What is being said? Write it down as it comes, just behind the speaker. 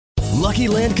Lucky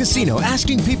Land Casino,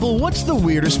 asking people, what's the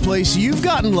weirdest place you've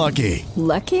gotten lucky?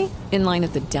 Lucky? In line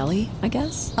at the deli, I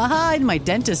guess? Aha, in my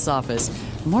dentist's office.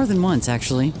 More than once,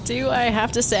 actually. Do I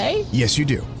have to say? Yes, you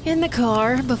do. In the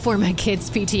car before my kids'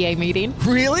 PTA meeting.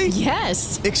 Really?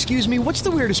 Yes. Excuse me, what's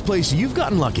the weirdest place you've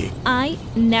gotten lucky? I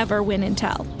never win and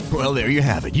tell. Well, there you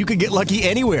have it. You can get lucky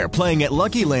anywhere, playing at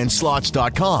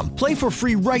LuckyLandSlots.com. Play for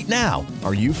free right now.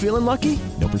 Are you feeling lucky?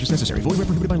 No purchase necessary. Void where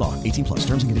prohibited by law. 18 plus.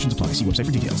 Terms and conditions apply. See website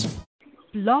for details.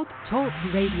 Blog Talk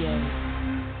Radio.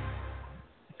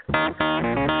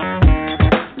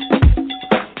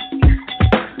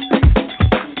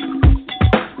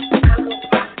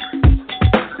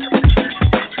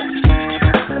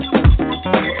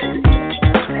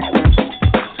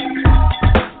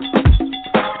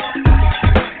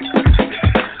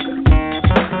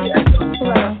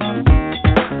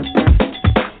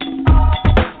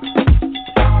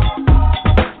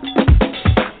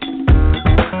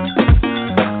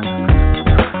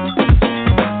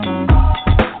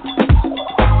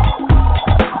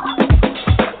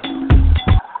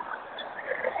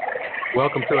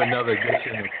 Welcome to another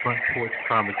edition of Front Porch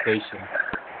Conversation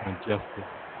on Justice.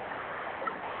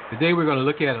 Today we're going to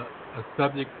look at a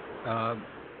subject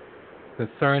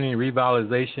concerning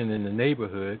revitalization in the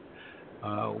neighborhood.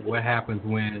 What happens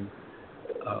when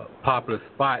a popular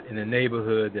spot in the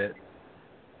neighborhood that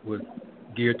was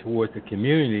geared towards the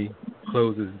community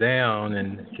closes down,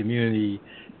 and the community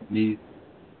needs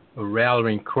a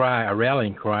rallying cry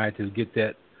to get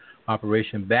that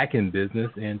operation back in business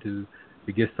and to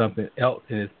get something else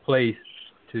in its place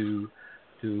to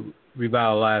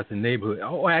revitalize the neighborhood,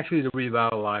 or actually to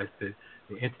revitalize the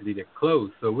entity that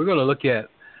closed. So we're going to look at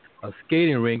a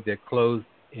skating rink that closed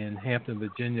in Hampton,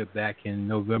 Virginia back in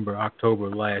October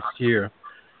last year.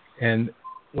 And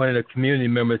one of the community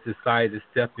members decided to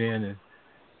step in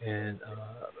and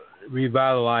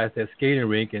revitalize that skating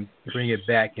rink and bring it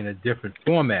back in a different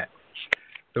format.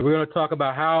 So we're going to talk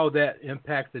about how that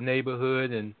impacts the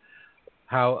neighborhood and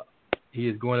how he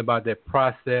is going about that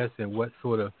process and what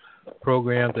sort of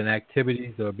programs and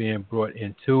activities are being brought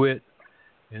into it.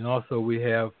 And also we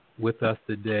have with us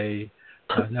today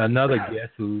another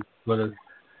guest who's going to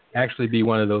actually be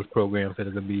one of those programs that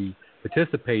are going to be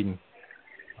participating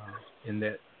in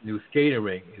that new skating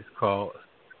rink. It's called,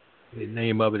 the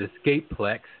name of it is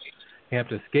Skateplex,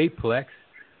 Hampton Skateplex,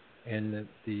 and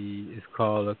it's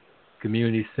called a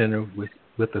community center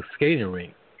with a skating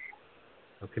rink.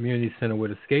 A community center with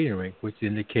a skating rink, which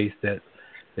indicates that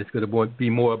it's going to be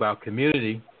more about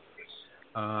community,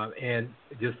 and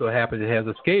it just so happens it has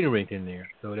a skating rink in there,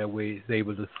 so that way it's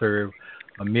able to serve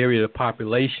a myriad of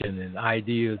population and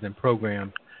ideas and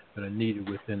programs that are needed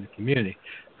within the community.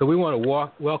 So we want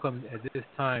to welcome at this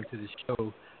time to the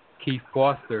show Keith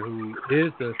Foster, who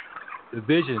is the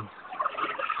vision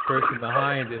person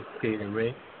behind this skating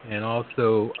rink, and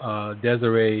also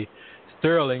Desiree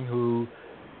Sterling, who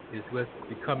is with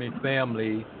Becoming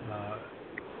Family,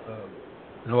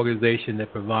 an organization that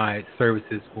provides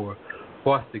services for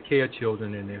foster care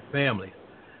children and their families.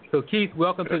 So, Keith,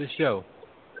 welcome to the show.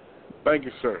 Thank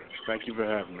you, sir. Thank you for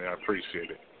having me. I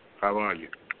appreciate it. How are you?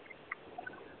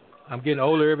 I'm getting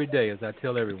older every day, as I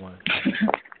tell everyone.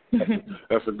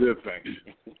 That's a good thing.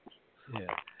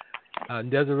 Yeah.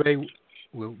 Desiree,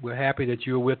 we're happy that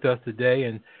you're with us today,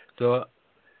 and so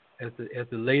as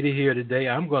the lady here today,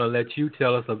 I'm going to let you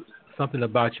tell us something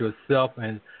about yourself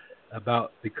and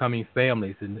about Becoming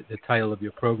Families and the title of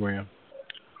your program.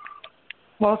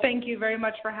 Well, thank you very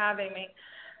much for having me.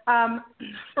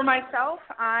 For myself,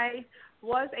 I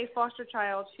was a foster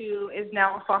child who is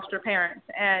now a foster parent,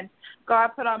 and God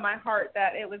put on my heart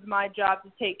that it was my job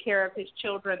to take care of his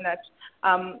children, that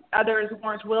others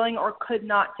weren't willing or could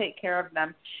not take care of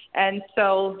them. And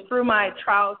so through my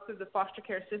trials through the foster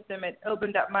care system, it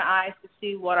opened up my eyes to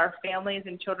see what our families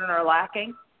and children are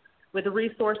lacking with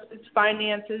resources,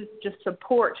 finances, just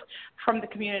support from the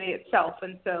community itself.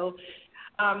 And so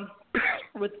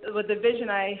with the vision,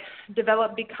 I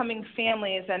developed Becoming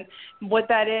Families, and what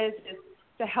that is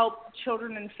to help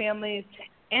children and families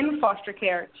in foster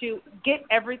care to get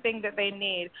everything that they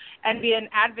need and be an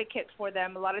advocate for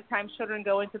them. A lot of times children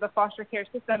go into the foster care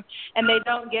system and they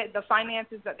don't get the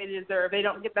finances that they deserve. They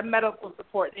don't get the medical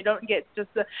support. They don't get just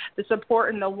the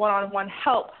support and the one-on-one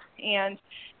help, and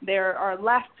they are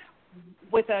left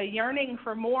with a yearning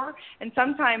for more, and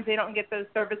sometimes they don't get those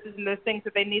services and those things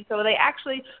that they need, so they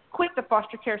actually quit the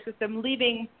foster care system,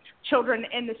 leaving children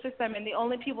in the system, and the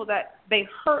only people that they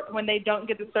hurt when they don't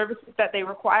get the services that they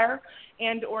require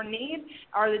and or need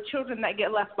are the children that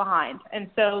get left behind. And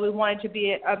so we wanted to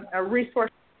be a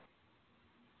resource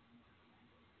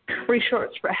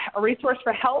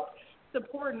for help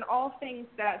support and all things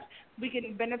that we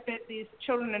can benefit these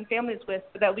children and families with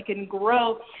so that we can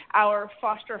grow our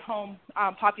foster home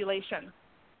population.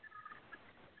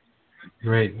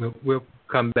 Great. We'll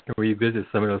come back and revisit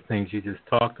some of those things you just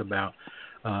talked about.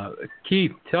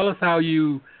 Keith, tell us how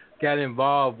you got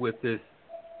involved with this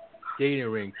skating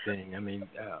rink thing. I mean,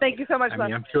 thank you so much,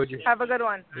 I'm sure you have a good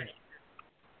one.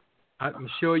 I'm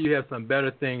sure you have some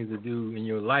better things to do in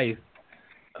your life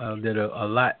that are a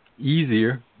lot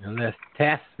easier and less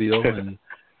task-filled and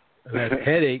less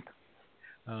headache.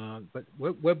 But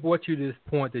what brought you to this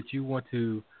point that you want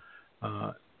to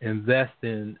invest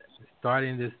in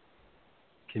starting this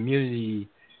community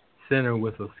center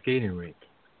with a skating rink?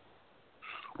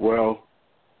 Well,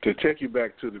 to take you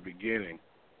back to the beginning,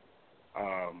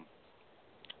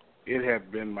 it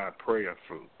had been my prayer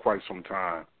for quite some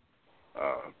time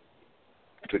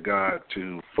to God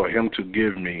for Him to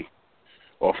give me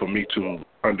or for me to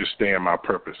understand my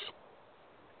purpose.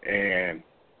 And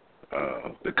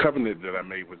the covenant that I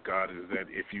made with God is that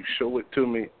if you show it to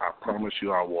me, I promise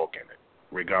you I'll walk in it,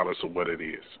 regardless of what it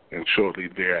is. And shortly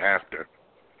thereafter,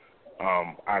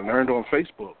 I learned on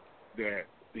Facebook that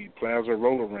the Plaza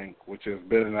Roller Rink, which has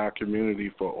been in our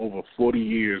community for over 40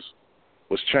 years,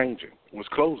 was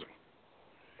closing.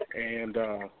 And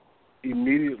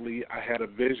immediately I had a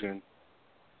vision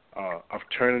of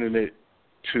turning it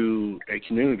to a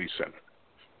community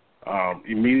center.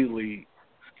 Immediately,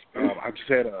 I just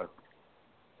had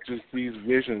just these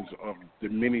visions of the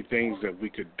many things that we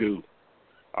could do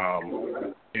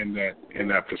in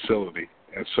that facility.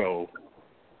 And so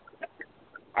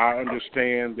I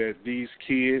understand that these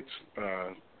kids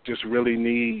just really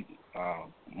need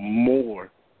more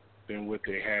than what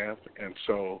they have, and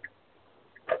so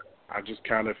I just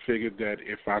kind of figured that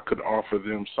if I could offer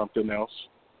them something else,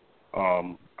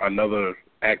 another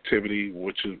activity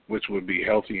which would be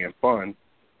healthy and fun,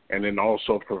 and then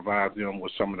also provide them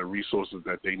with some of the resources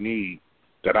that they need,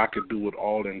 that I could do it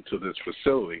all into this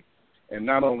facility. And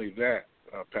not only that,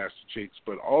 Pastor Cheeks,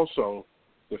 but also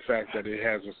the fact that it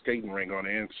has a skating rink on the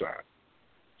inside.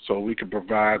 So we can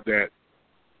provide that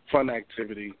fun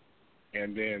activity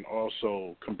and then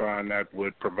also combine that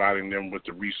with providing them with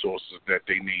the resources that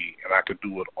they need. And I could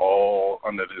do it all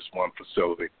under this one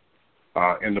facility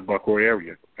in the Buckroy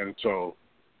area. And so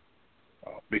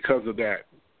because of that,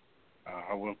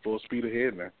 I went full speed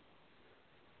ahead, man.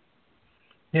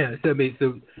 Yeah,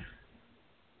 so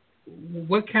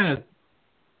what kind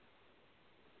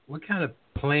of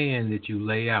plan did you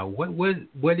lay out?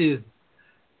 What is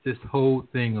this whole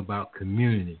thing about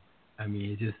community? I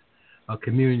mean, it's just a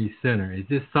community center. Is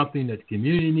this something that the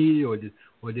community needed, or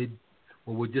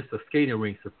would just a skating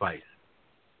rink suffice?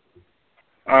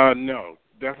 No,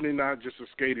 definitely not just a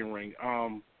skating rink.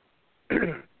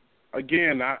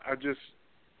 Again, I just,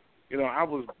 I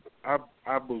was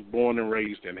born and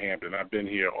raised in Hampton. I've been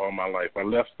here all my life. I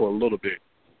left for a little bit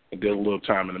and did a little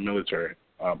time in the military,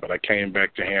 but I came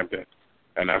back to Hampton,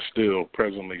 and I still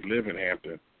presently live in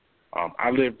Hampton. I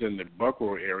lived in the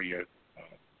Buckroy area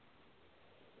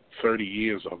 30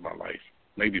 years of my life,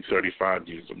 maybe 35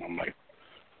 years of my life.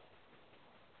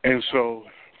 And so,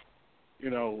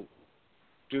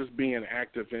 just being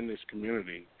active in this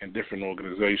community and different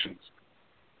organizations,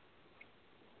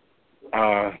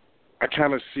 I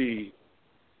kind of see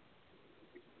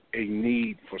a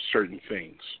need for certain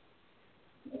things.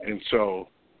 And so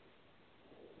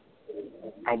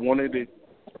I wanted it,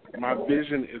 my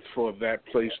vision is for that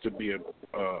place to be a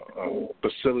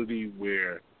facility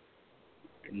where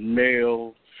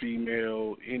male,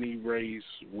 female, any race,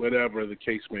 whatever the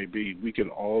case may be, we can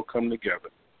all come together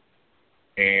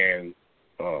and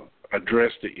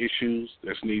address the issues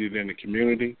that's needed in the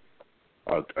community,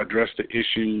 address the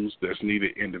issues that's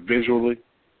needed individually,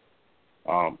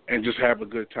 and just have a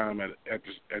good time at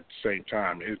the same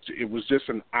time. It was just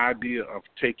an idea of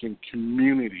taking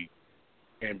community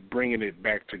and bringing it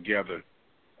back together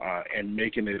and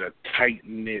making it a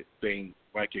tight-knit thing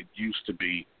like it used to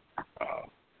be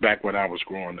back when I was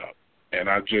growing up. And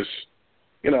I just,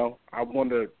 I want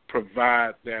to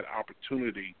provide that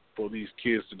opportunity for these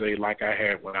kids today like I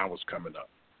had when I was coming up.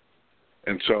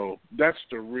 And so that's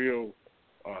the real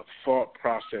thought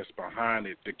process behind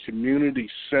it. The community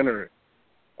center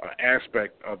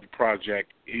aspect of the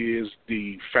project is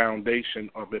the foundation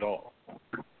of it all.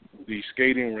 The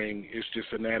skating ring is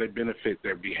just an added benefit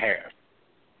that we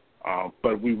have.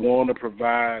 But we want to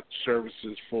provide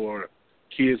services for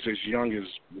kids as young as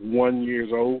 1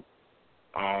 year old,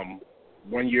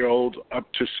 1 year old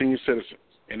up to senior citizens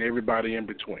and everybody in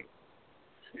between.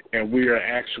 And we are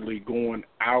actually going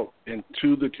out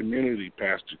into the community,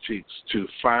 Pastor Cheeks, to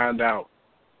find out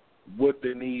what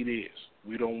the need is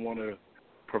We don't want to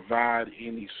provide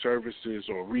any services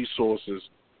or resources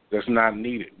that's not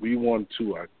needed. We want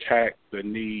to attack the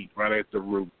need right at the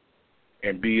root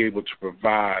and be able to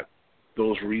provide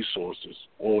those resources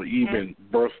or even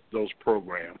birth those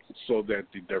programs so that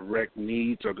the direct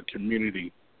needs of the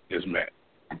community is met.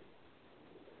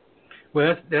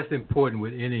 Well, that's important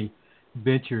with any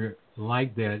venture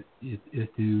like that is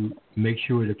to make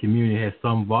sure the community has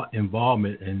some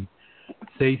involvement and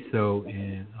say so,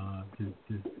 and to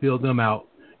fill them out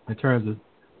in terms of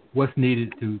what's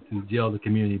needed to gel the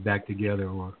community back together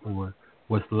or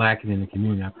what's lacking in the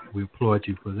community. We applaud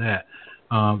you for that.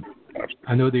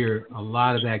 I know there are a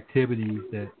lot of activities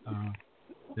that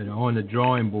are on the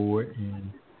drawing board,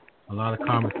 and a lot of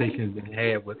conversations been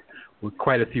had with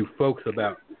quite a few folks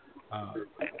about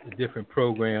the different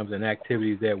programs and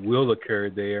activities that will occur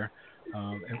there.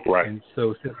 And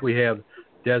so since we have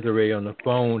Desiree on the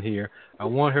phone here, I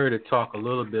want her to talk a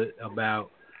little bit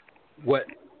about what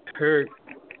her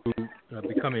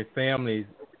Becoming Families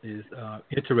is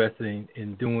interested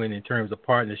in doing in terms of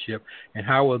partnership, and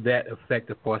how will that affect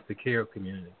the foster care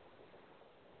community?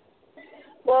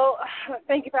 Well,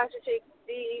 thank you, Pastor Cheek.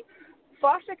 The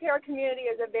foster care community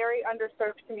is a very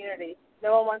underserved community.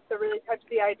 No one wants to really touch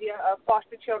the idea of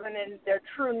foster children and their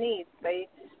true needs. They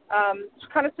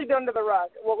kind of sweep it under the rug.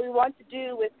 What we want to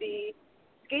do with the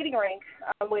skating rink,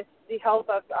 with the help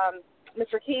of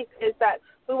Mr. Keith, is that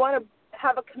we want to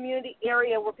have a community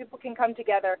area where people can come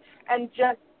together and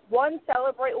just, one,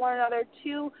 celebrate one another,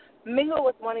 two, mingle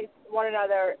with one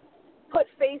another, put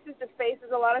faces to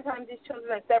faces. A lot of times these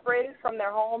children are separated from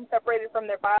their home, separated from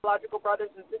their biological brothers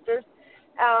and sisters,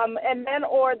 and then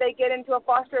or they get into a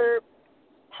foster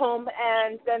home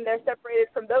and then they're separated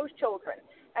from those children.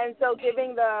 And so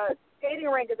giving the skating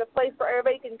rink as a place where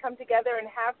everybody can come together and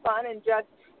have fun and just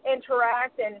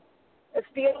interact and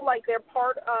feel like they're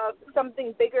part of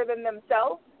something bigger than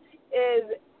themselves is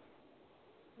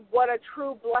what a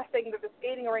true blessing that the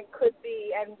skating rink could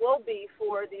be and will be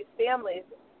for these families.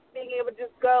 Being able to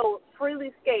just go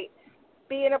freely skate,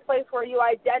 be in a place where you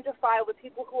identify with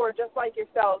people who are just like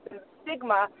yourselves, and the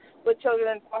stigma with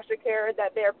children in foster care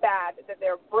that they're bad, that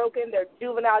they're broken, they're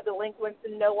juvenile delinquents,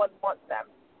 and no one wants them.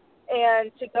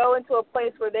 And to go into a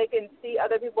place where they can see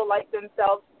other people like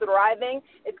themselves thriving,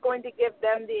 it's going to give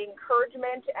them the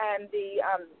encouragement and the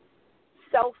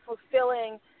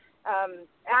self-fulfilling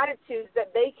attitudes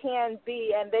that they can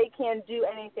be and they can do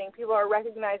anything. People are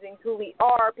recognizing who we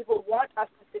are. People want us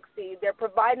to succeed. They're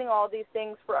providing all these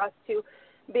things for us to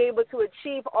be able to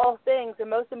achieve all things, and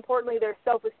most importantly, their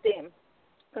self-esteem.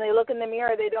 When they look in the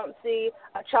mirror, they don't see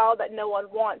a child that no one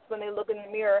wants. When they look in the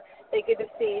mirror, they get to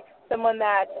see someone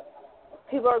that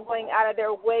people are going out of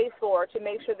their way for, to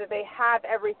make sure that they have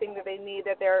everything that they need,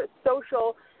 that they're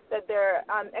social, that they're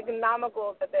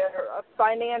economical, that they're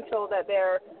financial, that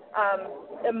they're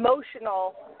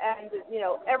emotional, and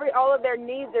all of their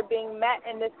needs are being met,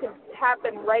 and this could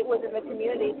happen right within the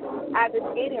community at the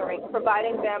skating rink,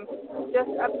 providing them just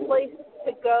a place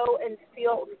to go and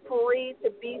feel free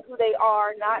to be who they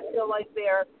are, not feel like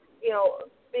they're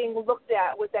being looked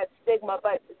at with that stigma,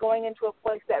 but going into a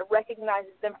place that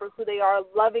recognizes them for who they are,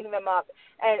 loving them up,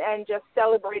 and just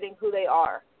celebrating who they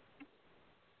are.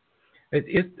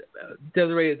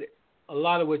 Desiree, a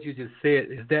lot of what you just said,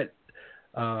 is that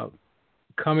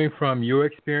coming from your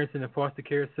experience in the foster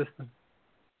care system?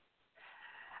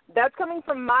 That's coming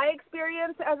from my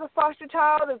experience as a foster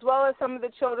child, as well as some of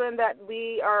the children that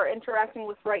we are interacting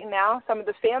with right now, some of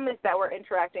the families that we're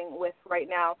interacting with right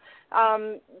now.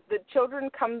 The children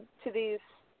come to these,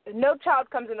 no child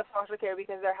comes into foster care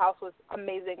because their house was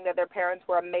amazing, that their parents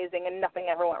were amazing, and nothing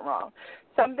ever went wrong.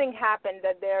 Something happened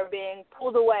that they're being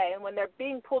pulled away, and when they're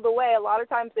being pulled away, a lot of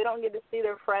times they don't get to see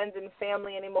their friends and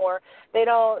family anymore. They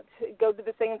don't go to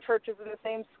the same churches and the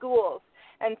same schools.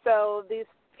 And so these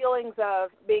feelings of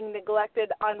being neglected,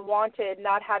 unwanted,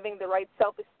 not having the right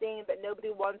self-esteem, that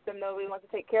nobody wants them, nobody wants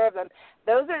to take care of them,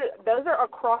 those are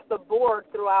across the board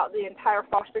throughout the entire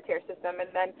foster care system. And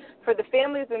then for the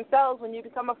families themselves, when you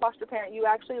become a foster parent, you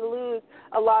actually lose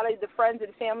a lot of the friends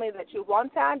and family that you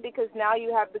once had, because now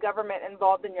you have the government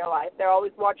involved in your life. They're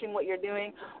always watching what you're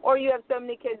doing, or you have so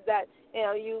many kids that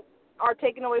you are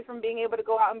taken away from being able to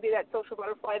go out and be that social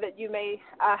butterfly that you may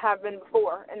have been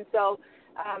before. And so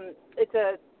it's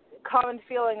a common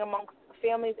feeling amongst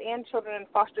families and children in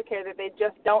foster care that they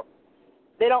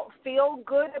don't feel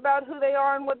good about who they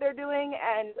are and what they're doing,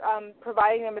 and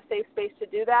providing them a safe space to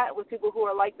do that with people who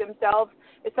are like themselves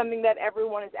is something that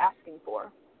everyone is asking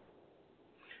for.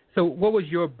 So what was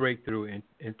your breakthrough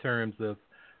in terms of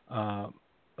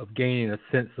gaining a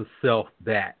sense of self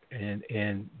back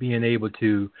and being able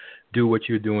to do what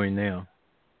you're doing now?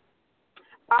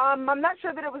 I'm not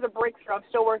sure that it was a breakthrough. I'm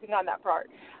still working on that part.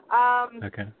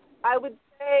 Okay. I would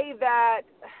say that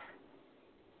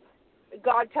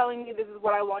God telling me this is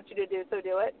what I want you to do, so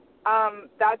do it.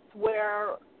 That's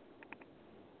where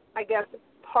I guess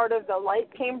part of the light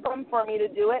came from for me to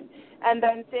do it. And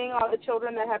then seeing all the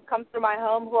children that have come through my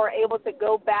home who are able to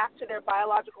go back to their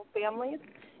biological families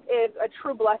is a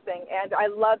true blessing. And I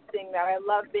love seeing that. I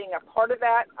love being a part of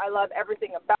that. I love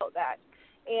everything about that.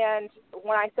 And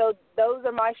when I so those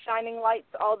are my shining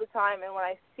lights all the time. And when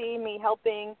I see me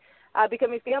helping,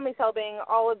 Becoming Families helping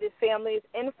all of these families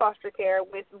in foster care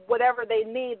with whatever they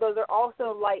need, those are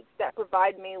also lights that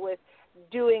provide me with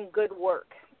doing good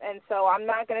work. And so I'm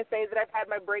not going to say that I've had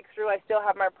my breakthrough. I still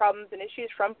have my problems and issues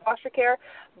from foster care,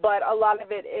 but a lot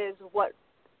of it is what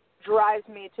drives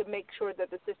me to make sure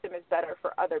that the system is better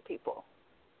for other people.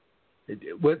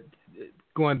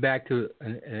 Going back to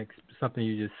something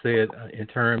you just said in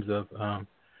terms of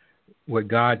what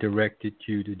God directed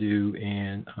you to do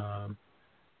and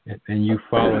you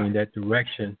following that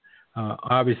direction,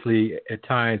 obviously at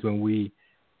times when we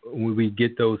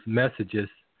get those messages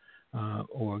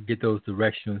or get those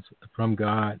directions from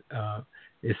God,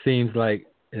 it seems like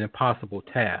an impossible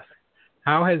task.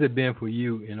 How has it been for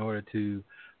you in order to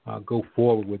go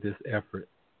forward with this effort?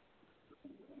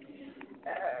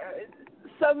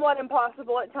 Somewhat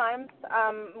impossible at times.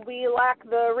 We lack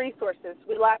the resources.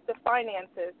 We lack the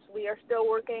finances. We are still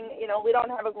working. We don't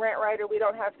have a grant writer. We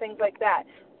don't have things like that.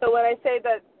 So when I say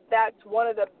that that's one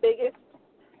of the biggest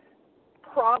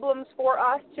problems for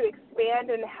us to expand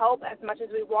and help as much as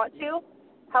we want to.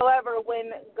 However,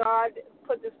 when God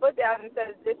puts his foot down and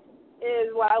says, this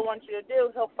is what I want you to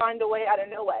do, he'll find a way out of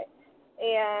no way.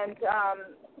 And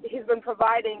he's been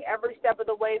providing every step of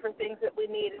the way for things that we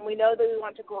need. And we know that we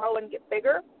want to grow and get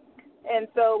bigger. And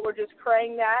so we're just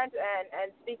praying that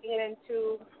and speaking it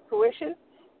into fruition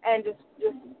and just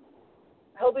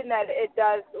hoping that it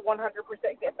does 100%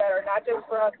 get better, not just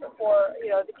for us, but for,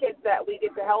 the kids that we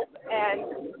get to help, and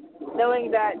knowing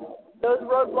that those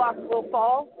roadblocks will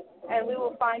fall and we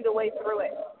will find a way through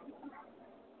it.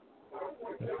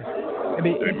 I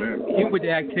mean, even with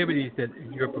the activities that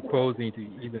you're proposing to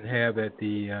even have at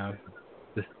the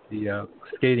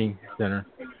skating center,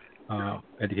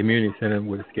 at the community center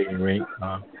with a skating rink,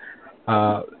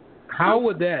 how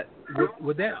would that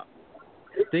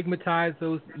stigmatize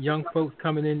those young folks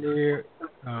coming in there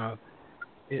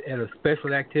at a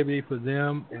special activity for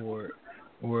them, or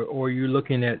are you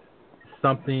looking at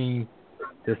something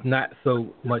that's not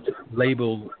so much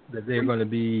labeled that they're going to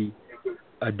be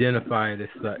identified as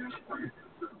such?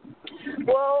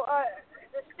 Well,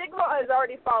 the stigma is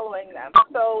already following them,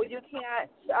 so you can't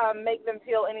make them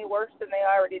feel any worse than they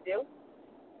already do.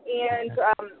 And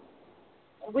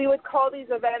we would call these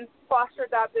events foster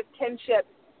adoptive kinship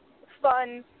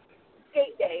fun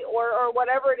skate day or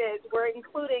whatever it is. We're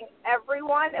including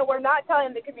everyone, and we're not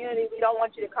telling the community we don't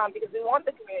want you to come, because we want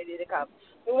the community to come.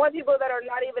 We want people that are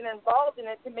not even involved in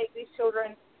it to make these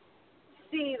children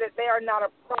see that they are not a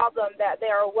problem, that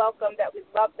they are welcome, that we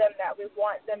love them, that we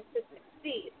want them to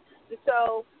succeed. And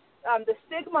so the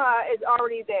stigma is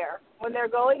already there. When they're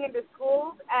going into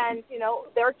schools and,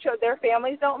 their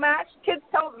families don't match, kids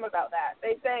tell them about that.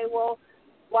 They say, well,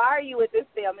 why are you with this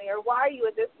family, or why are you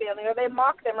with this family, or they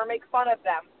mock them or make fun of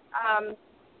them.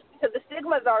 So the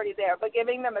stigma is already there, but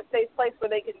giving them a safe place where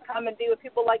they can come and be with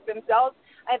people like themselves,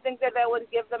 I think that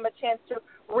would give them a chance to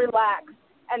relax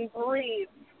and breathe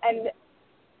and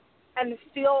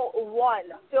feel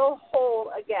whole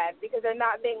again, because they're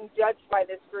not being judged by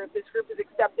this group. This group is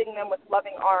accepting them with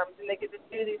loving arms, and they get to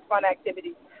do these fun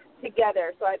activities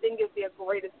together. So I think it would be a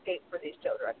great escape for these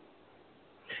children.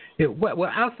 Yeah,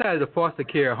 well, outside of the foster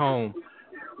care home,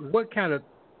 what kind of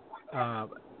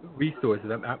resources,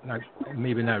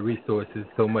 maybe not resources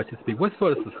so much to speak, what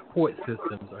sort of support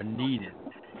systems are needed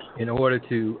in order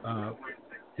to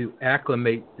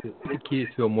acclimate the kids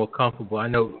feel more comfortable? I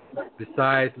know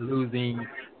besides losing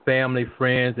family,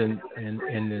 friends, and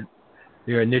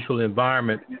their initial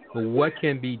environment, but what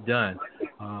can be done?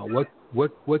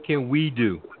 What can we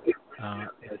do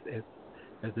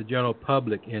as the general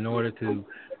public in order to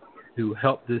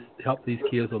help these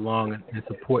kids along and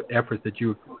support efforts that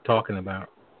you're talking about?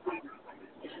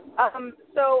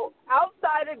 So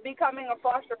outside of becoming a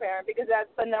foster parent, because that's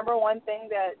the number one thing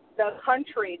that the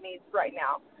country needs right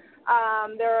now,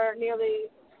 there are nearly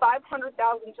 500,000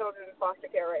 children in foster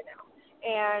care right now,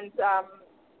 and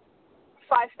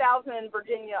 5,000 in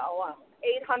Virginia alone,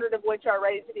 800 of which are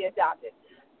ready to be adopted.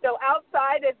 So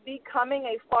outside of becoming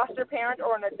a foster parent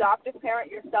or an adoptive parent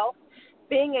yourself,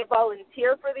 being a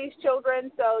volunteer for these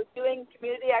children, so doing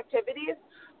community activities,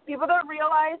 people don't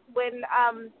realize when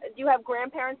you have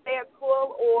grandparents stay at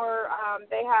school or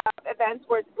they have events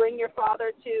where it's bring your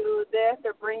father to this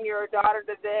or bring your daughter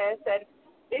to this, and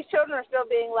these children are still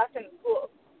being left in school,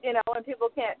 you know, and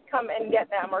people can't come and get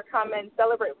them or come and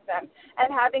celebrate with them. And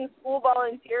having school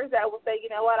volunteers that will say, you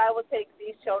know what, I will take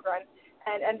these children,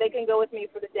 and they can go with me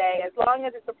for the day, as long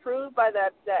as it's approved by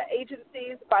the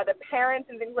agencies, by the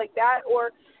parents and things like that.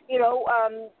 Or, you know,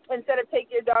 instead of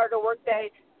taking your daughter to work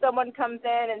day, someone comes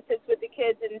in and sits with the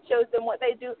kids and shows them what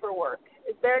they do for work.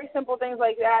 It's very simple things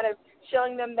like that of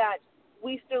showing them that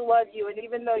we still love you, and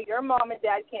even though your mom and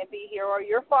dad can't be here or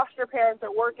your foster parents are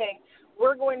working,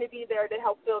 we're going to be there to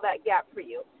help fill that gap for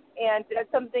you. And that's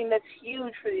something that's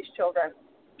huge for these children.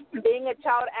 Being a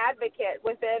child advocate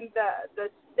within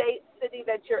the state, city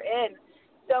that you're in,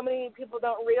 so many people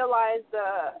don't realize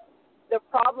the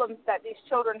problems that these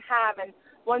children have, and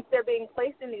once they're being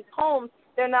placed in these homes,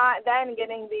 they're not then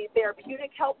getting the therapeutic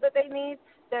help that they need.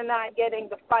 They're not getting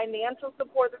the financial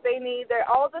support that they need. They're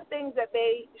all the things that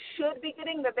they should be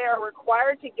getting, that they are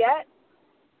required to get.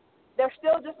 They're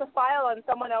still just a file on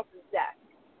someone else's desk.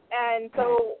 And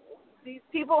so these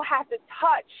people have to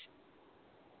touch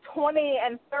 20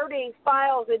 and 30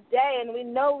 files a day, and we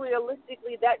know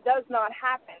realistically that does not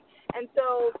happen. And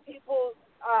so people's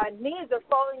needs are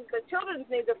falling, the children's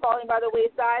needs are falling by the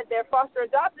wayside, their foster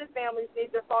adopted families'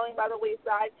 needs are falling by the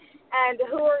wayside, and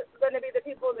who are going to be the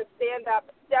people that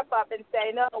step up and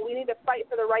say, no, we need to fight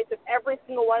for the rights of every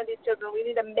single one of these children. We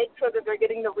need to make sure that they're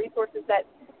getting the resources that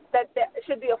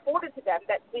should be afforded to them,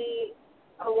 that we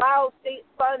allow state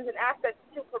funds and assets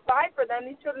to provide for them.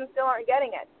 These children still aren't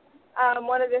getting it.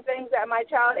 One of the things that my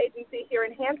child agency here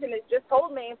in Hampton has just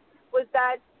told me was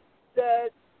that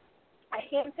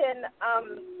Hampton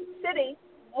City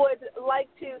would like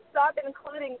to stop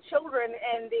including children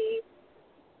in the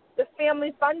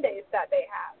family fun days that they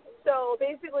have. So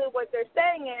basically what they're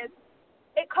saying is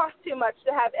it costs too much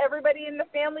to have everybody in the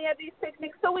family at these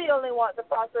picnics, so we only want the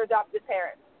foster adopted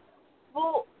parents.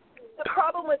 Well, the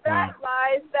problem with that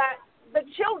lies that the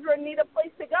children need a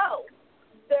place to go.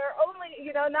 They're only,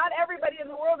 not everybody in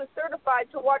the world is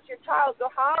certified to watch your child, so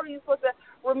how are you supposed to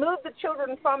remove the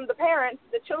children from the parents?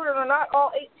 The children are not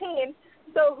all 18,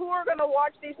 so who are going to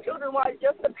watch these children while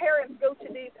just the parents go to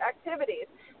these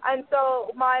activities? And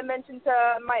so my mention to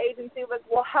my agency was,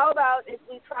 well, how about if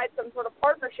we tried some sort of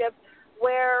partnership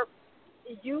where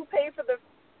you pay for the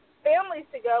families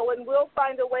to go and we'll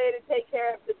find a way to take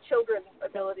care of the children's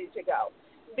ability to go?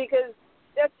 Because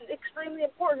that's extremely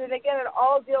important. And again, it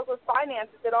all deals with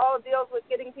finances. It all deals with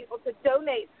getting people to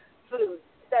donate food,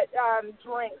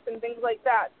 drinks, and things like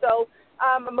that. So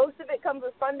most of it comes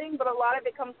with funding, but a lot of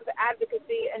it comes with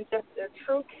advocacy and just a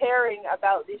true caring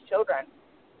about these children.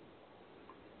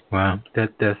 Wow,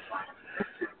 that's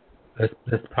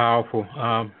powerful.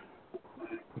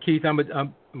 Keith, I'm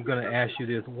going to ask you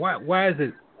this: why is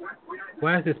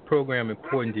this program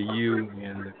important to you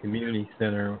and the community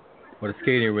center or the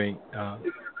skating rink?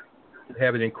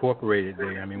 Have it incorporated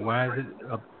there. I mean, why is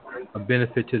it a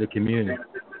benefit to the community?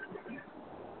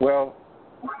 Well,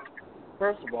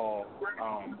 first of all,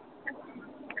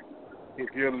 if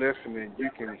you're listening, you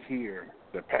can hear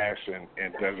the passion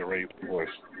in Desiree's voice.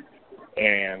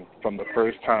 And from the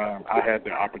first time I had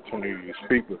the opportunity to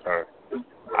speak with her,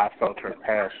 I felt her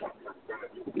passion.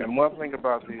 And one thing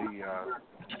about the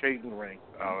skating rink,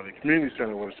 the community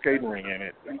center with a skating rink in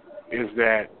it, is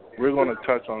that we're going to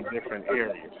touch on different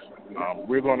areas.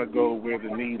 We're going to go where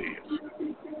the need is.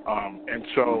 And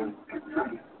so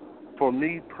for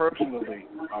me personally,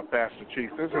 Pastor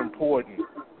Chief, it's important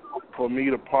for me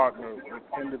to partner with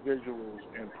individuals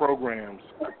and programs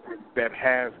that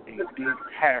has a deep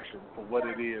passion for what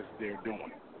it is they're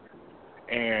doing.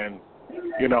 And,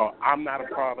 I'm not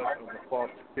a product of the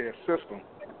foster care system,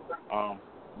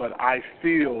 but I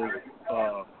feel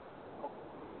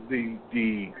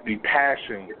the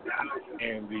passion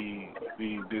and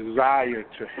the desire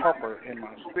to help her in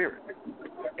my spirit.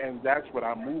 And that's what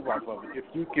I move off of. If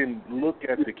you can look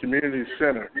at the community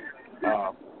center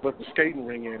with the skating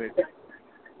ring in it,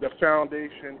 the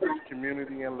foundation is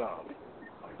community and love.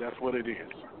 That's what it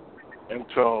is. And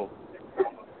so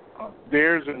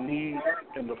there's a need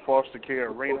in the foster care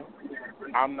arena.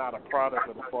 I'm not a product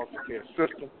of the foster care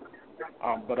system,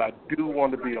 but I do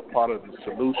want to be a part of the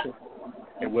solution.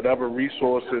 And whatever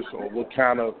resources or what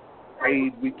kind of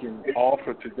aid we can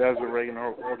offer to Desiree and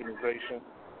her organization,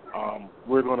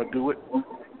 we're going to do it.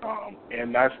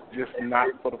 And that's just not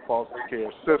for the foster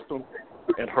care system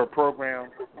and her program.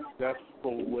 That's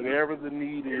for whatever the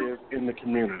need is in the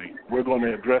community. We're going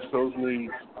to address those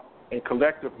needs and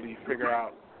collectively figure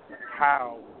out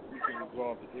how we can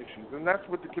resolve the issues. And that's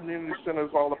what the community center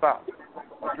is all about,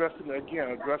 addressing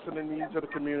the needs of the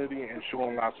community and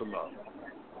showing lots of love.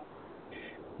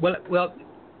 Well,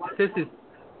 this is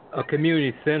a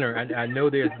community center. I know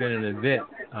there's been an event.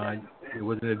 There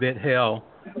was an event held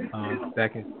in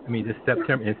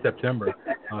September,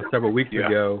 several weeks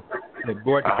ago, that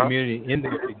brought the community in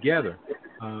there together.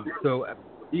 So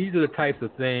these are the types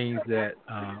of things that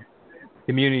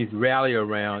communities rally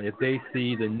around if they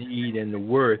see the need and the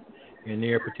worth in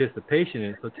their participation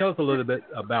in. So tell us a little bit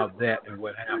about that and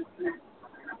what happened.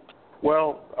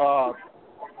 Well,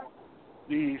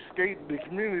 the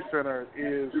community center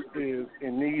is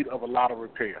in need of a lot of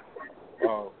repair,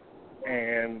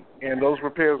 and those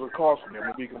repairs are costly. I'm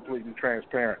gonna be completely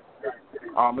transparent.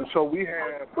 And so we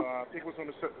had, I think it was on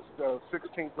the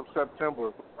 16th of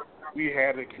September, we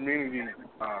had a community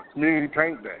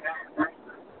paint day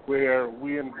where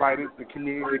we invited the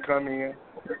community to come in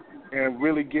and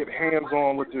really get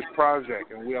hands-on with this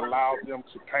project, and we allowed them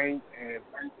to paint and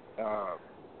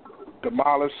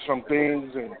demolish some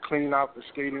things and clean out the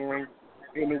skating rink,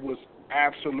 and it was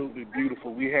absolutely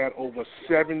beautiful. We had over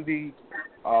 70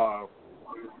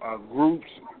 groups,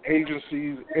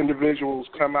 agencies, individuals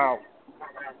come out,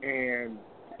 and,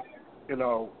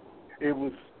 it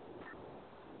was,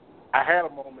 I had a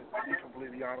moment, to be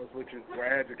completely honest with you,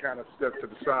 where I had to kind of step to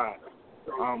the side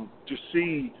to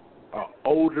see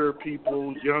older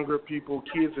people, younger people,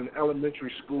 kids in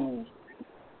elementary schools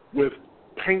with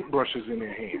paintbrushes in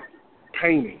their hand,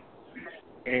 painting,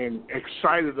 and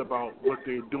excited about what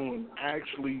they're doing,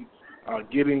 actually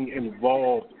getting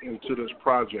involved into this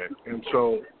project. And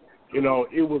so,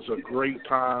 it was a great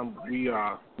time.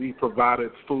 We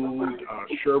provided food.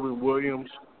 Sherwin-Williams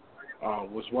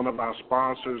was one of our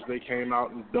sponsors. They came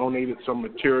out and donated some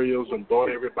materials and bought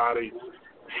everybody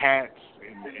hats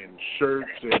and shirts,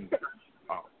 and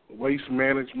Waste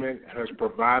Management has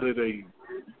provided the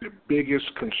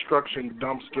biggest construction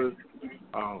dumpster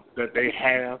that they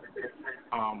have.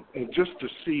 And just to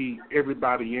see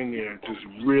everybody in there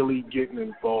just really getting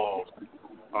involved,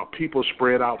 people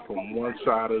spread out from one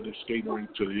side of the skating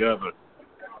rink to the other,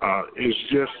 is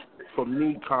just, for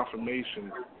me,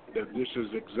 confirmation that this is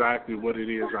exactly what it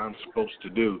is I'm supposed to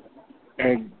do.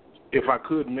 And if I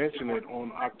could mention it,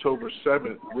 on October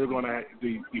 7th, we're going to,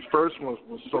 the first one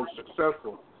was so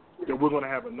successful that we're going to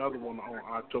have another one on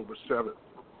October 7th.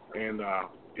 And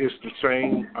it's the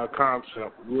same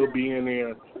concept. We'll be in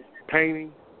there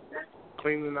painting,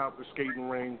 cleaning out the skating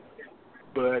ring,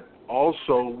 but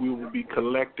also we will be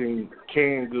collecting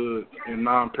canned goods and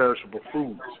non-perishable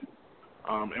foods.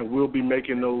 And we'll be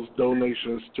making those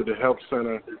donations to the Health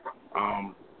Center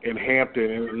in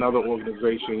Hampton and another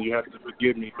organization. You have to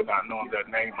forgive me for not knowing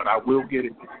that name, but I will get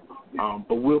it.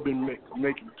 But we'll be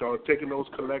taking those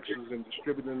collections and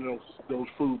distributing those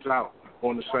foods out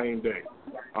on the same day.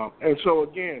 And so,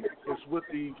 again, it's with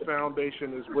the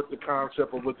foundation, it's with the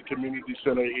concept of what the community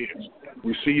center is.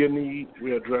 We see a need,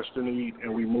 we address the need,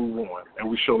 and we move on. And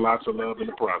we show lots of love in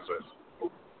the process.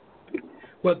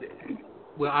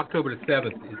 Well, October the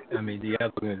 7th, the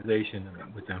other organization,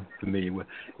 which I'm familiar with,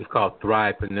 is called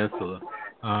Thrive Peninsula.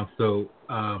 So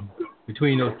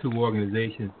between those two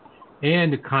organizations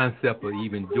and the concept of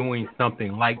even doing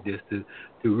something like this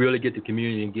to really get the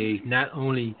community engaged, not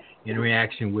only in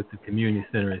reaction with the community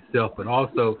center itself, but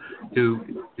also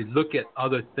to look at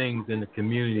other things in the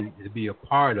community to be a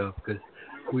part of, because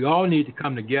we all need to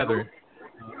come together,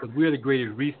 because we're the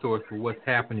greatest resource for what's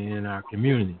happening in our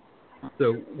community.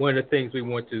 So one of the things we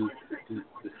want to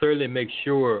certainly make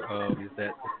sure of is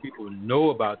that people know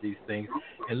about these things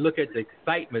and look at the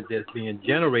excitement that's being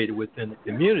generated within the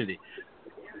community.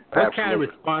 What Absolutely. kind of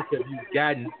response have you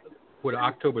gotten for the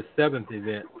October 7th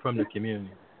event from the community?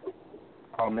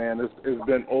 Oh, man, it's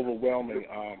been overwhelming.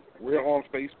 We're on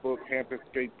Facebook, Hampton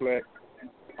Skateplex.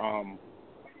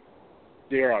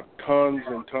 There are tons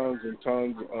and tons and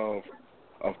tons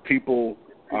of people,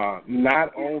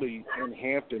 not only in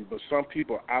Hampton, but some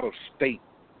people out of state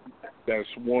that's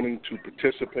wanting to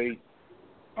participate.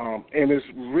 And it's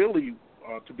really,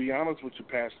 to be honest with you,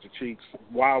 Pastor Cheeks,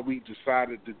 why we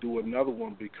decided to do another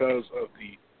one, because of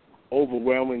the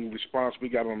overwhelming response we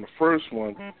got on the first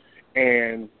one,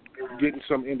 and getting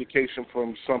some indication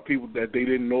from some people that they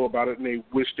didn't know about it and they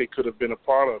wish they could have been a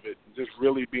part of it, just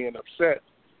really being upset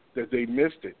that they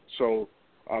missed it. So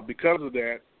because of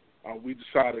that, we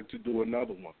decided to do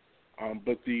another one.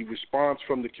 But the response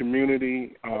from the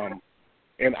community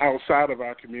and outside of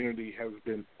our community has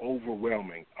been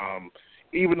overwhelming.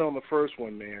 Even on the first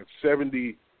one, man,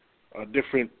 70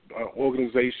 different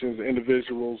organizations,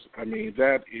 individuals. I mean,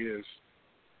 that is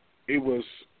it was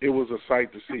a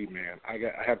sight to see, man. I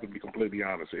have to be completely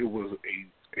honest. It was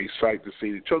a sight to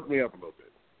see. It choked me up a little bit.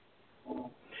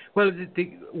 Well,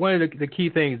 one of the key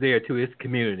things there too is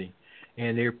community,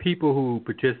 and there are people who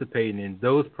participate in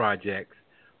those projects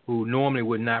who normally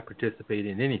would not participate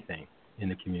in anything in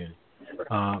the community.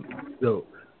 So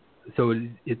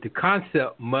the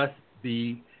concept must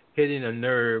be hitting a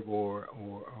nerve or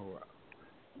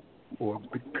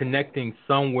connecting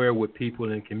somewhere with people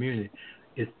in the community.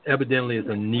 It evidently is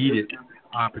a needed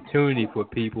opportunity for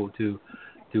people to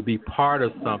be part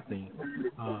of something.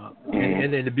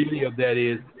 And then the beauty of that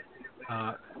is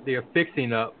they're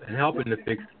fixing up and helping to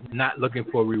fix, not looking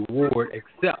for reward,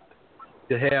 except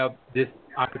to have this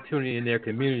opportunity in their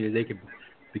community that they can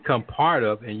become part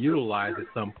of and utilize at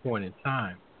some point in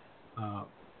time.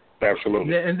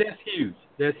 Absolutely. And that's huge.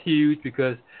 That's huge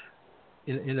because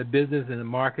in a business and a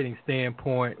marketing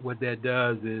standpoint, what that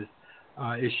does is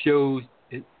it shows,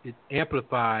 it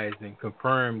amplifies and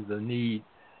confirms the need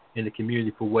in the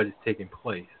community for what is taking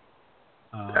place.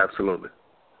 Absolutely.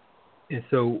 And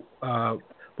so,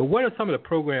 but what are some of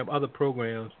the other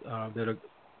programs that are,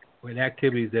 and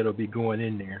activities that will be going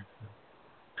in there?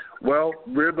 Well,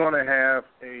 we're going to have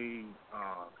a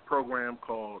program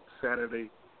called Saturday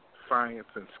Science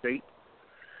and Skate.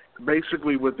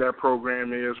 Basically what that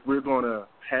program is, we're going to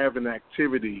have an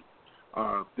activity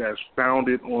that's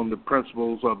founded on the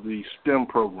principles of the STEM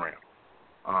program.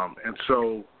 And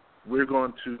so we're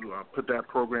going to put that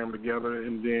program together,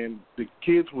 and then the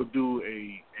kids will do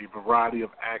a variety of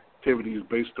activities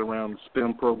based around the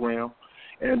STEM program.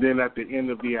 And then at the end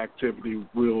of the activity,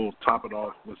 we'll top it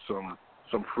off with some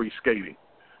free skating.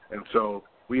 And so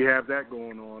we have that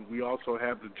going on. We also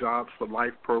have the Jobs for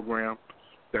Life program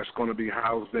that's going to be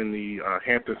housed in the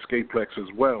Hampton Skateplex as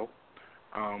well.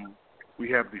 We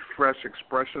have the Fresh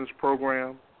Expressions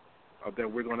program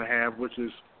that we're going to have, which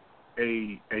is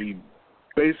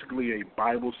basically a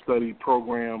Bible study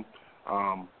program,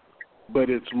 but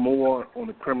it's more on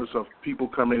the premise of people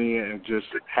coming in and just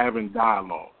having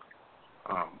dialogue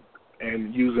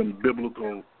and using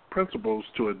biblical principles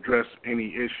to address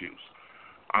any issues.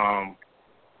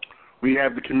 We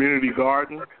have the community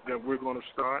garden that we're going to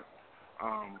start.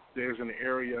 There's an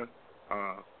area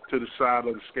to the side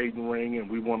of the skating ring, and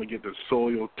we want to get the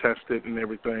soil tested and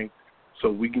everything so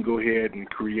we can go ahead and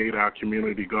create our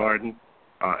community garden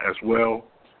as well.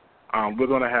 We're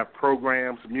going to have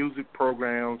programs, music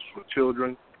programs for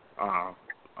children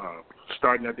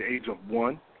starting at the age of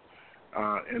 1.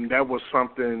 And that was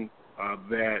something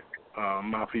that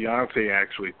my fiance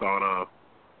actually thought of.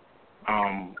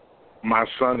 My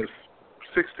son is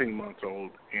 16 months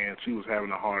old, and she was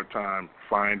having a hard time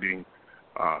finding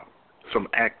some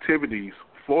activities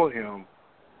for him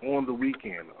on the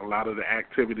weekend. A lot of the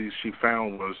activities she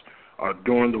found was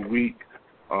during the week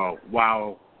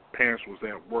while parents was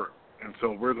at work. And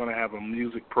so we're going to have a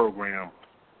music program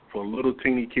for little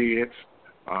teeny kids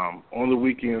on the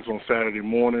weekends on Saturday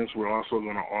mornings. We're also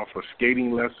going to offer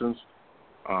skating lessons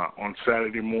on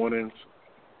Saturday mornings.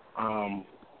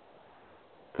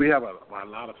 We have a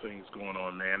lot of things going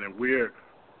on, man, and we're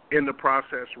in the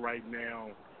process right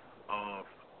now of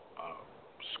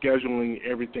scheduling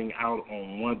everything out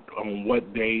on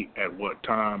what day at what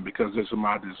time, because it's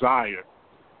my desire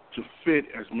to fit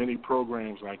as many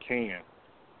programs I can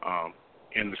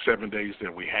in the 7 days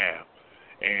that we have.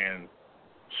 And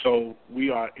so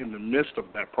we are in the midst of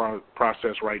that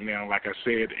process right now, like I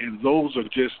said, and those are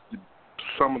just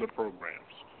some of the programs.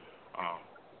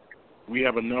 We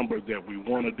have a number that we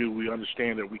want to do. We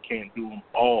understand that we can't do them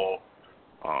all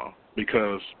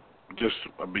because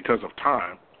of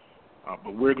time,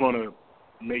 but we're going to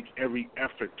make every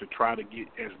effort to try to get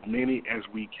as many as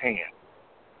we can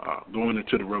going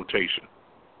into the rotation.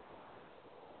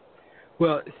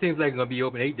 Well, it seems like it's going to be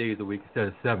open 8 days a week instead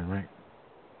of 7, right?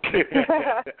 Hey,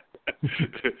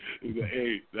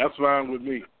 that's fine with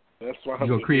me. That's fine. You're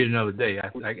going to create another day.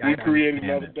 We create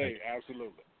another day.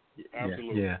 Absolutely.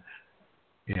 Absolutely.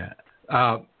 Yeah.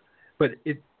 But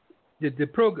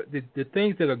the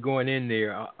things that are going in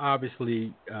there are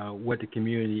obviously what the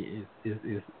community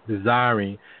is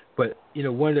desiring. But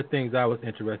one of the things I was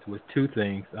interested was two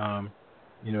things.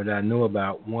 That I know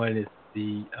about. One is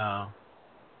the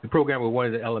program with one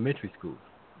of the elementary schools.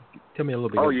 Tell me a little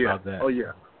bit about that. Oh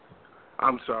yeah.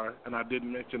 I'm sorry, and I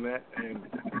didn't mention that, and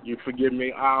you forgive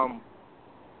me. One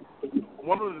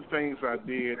of the things I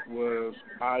did was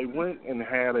I went and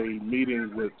had a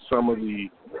meeting with some of the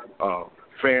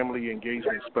family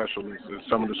engagement specialists in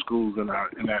some of the schools in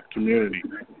that community.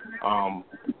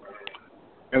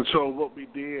 And so what we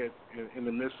did in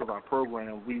the midst of our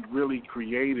program, we really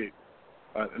created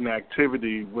an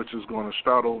activity which is going to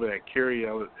start over at Cary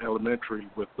Elementary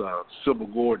with Sybil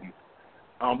Gordon.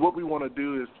 What we want to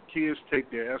do is kids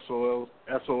take their SOL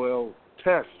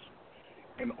tests,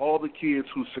 and all the kids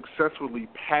who successfully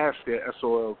pass their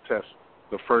SOL test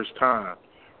the first time,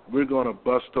 we're going to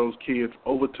bus those kids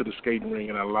over to the skating ring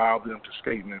and allow them to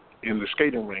skate in the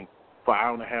skating ring for an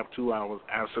hour and a half, 2 hours,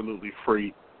 absolutely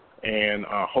free, and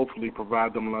hopefully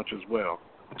provide them lunch as well,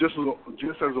 just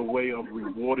as a way of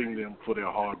rewarding them for their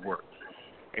hard work.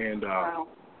 And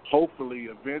hopefully,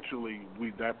 eventually,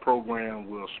 that program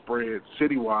will spread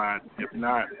citywide, if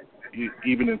not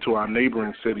even into our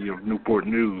neighboring city of Newport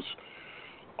News.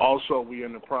 Also, we're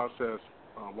in the process,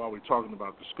 while we're talking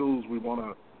about the schools,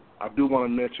 I do want to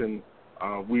mention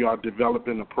we are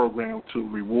developing a program to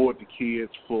reward the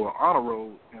kids for Honor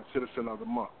Roll and Citizen of the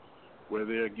Month, where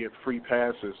they'll get free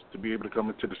passes to be able to come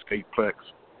into the Skateplex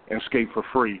and skate for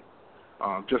free,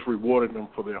 just rewarding them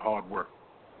for their hard work.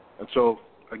 And so,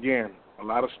 again, a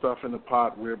lot of stuff in the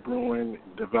pot. We're brewing,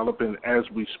 developing as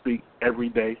we speak every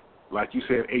day. Like you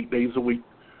said, 8 days a week.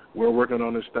 We're working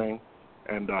on this thing,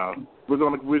 and we're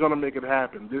gonna make it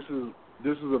happen. This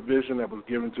is a vision that was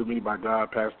given to me by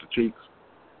God, Pastor Cheeks,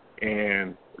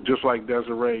 and just like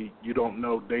Desiree, you don't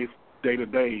know day to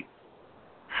day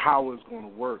how it's going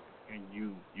to work, and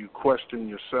you question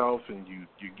yourself, and you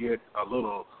get a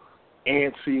little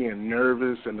antsy and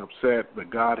nervous and upset, but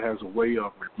God has a way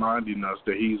of reminding us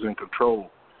that He's in control.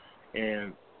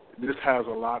 And this has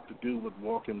a lot to do with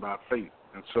walking by faith.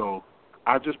 And so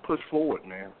I just push forward,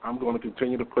 man. I'm going to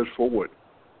continue to push forward.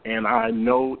 And I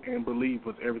know and believe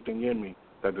with everything in me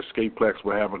that the Skateplex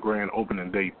will have a grand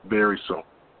opening date very soon.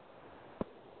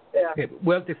 Yeah. Okay,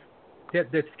 well,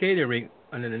 that skating rink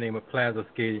under the name of Plaza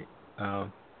Skating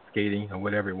or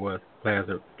whatever it was,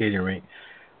 Plaza Skating Rink,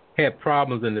 had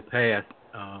problems in the past.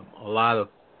 A lot of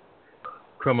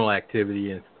criminal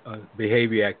activity and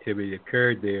behavior activity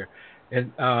occurred there.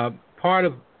 And part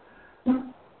of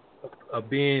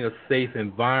being a safe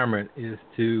environment is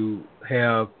to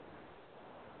have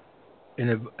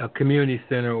in a community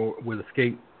center with a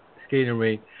skating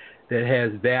rink that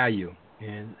has value,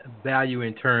 and value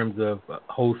in terms of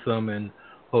wholesome and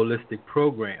holistic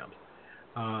programs.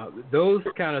 Those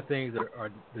kind of things are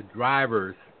the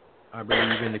drivers, I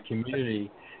believe, in the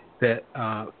community that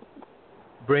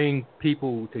bring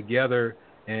people together,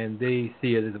 and they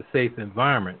see it as a safe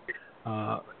environment,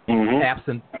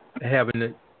 absent having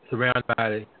it surrounded by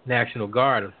the National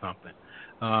Guard or something.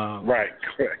 Right,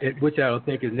 correct. Which I don't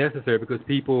think is necessary, because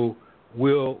people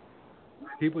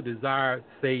desire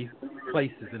safe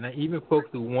places, and even folks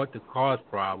who want to cause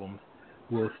problems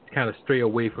will kind of stray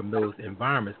away from those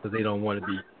environments because they don't want to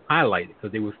be highlighted,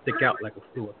 because they will stick out like a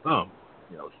sore thumb.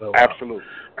 So absolutely.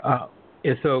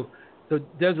 And so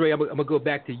Desiree, I'm gonna go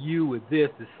back to you with this.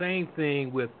 The same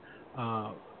thing with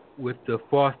the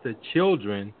foster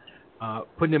children,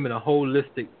 putting them in a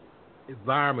holistic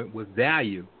environment with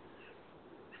value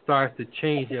starts to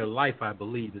change their life, I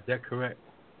believe. Is that correct?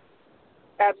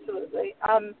 Absolutely.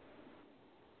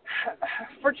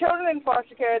 For children in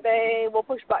foster care, they will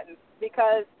push buttons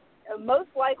because most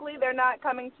likely they're not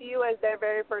coming to you as their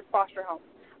very first foster home.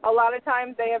 A lot of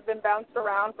times they have been bounced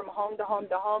around from home to home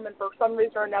to home, and for some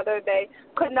reason or another they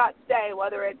could not stay,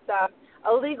 whether it's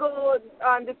a legal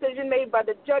decision made by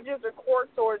the judges or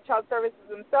courts or child services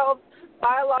themselves,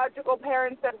 biological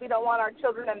parents said we don't want our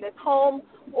children in this home,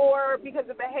 or because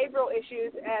of behavioral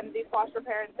issues and the foster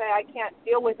parents say I can't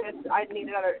deal with this, I need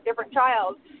another different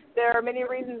child. There are many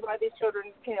reasons why these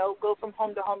children go from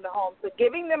home to home to home. So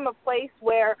giving them a place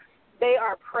where they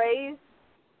are praised,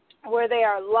 where they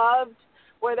are loved,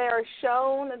 where they are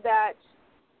shown that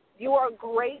you are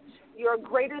great, you're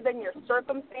greater than your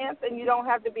circumstance, and you don't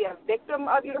have to be a victim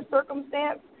of your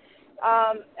circumstance,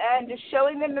 and just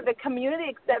showing them that the community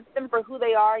accepts them for who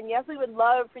they are. And yes, we would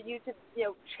love for you to,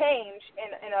 change.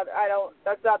 And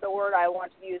that's not the word I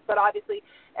want to use, but obviously,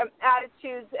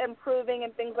 attitudes improving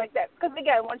and things like that. Because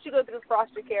again, once you go through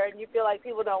foster care and you feel like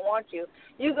people don't want you,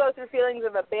 you go through feelings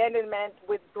of abandonment,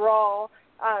 withdrawal,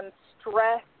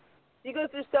 stress. You go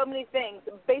through so many things,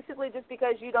 basically just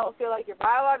because you don't feel like your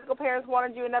biological parents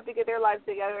wanted you enough to get their lives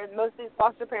together, and most of these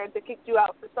foster parents have kicked you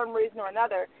out for some reason or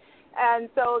another. And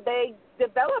so they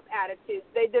develop attitudes.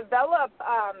 They develop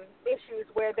issues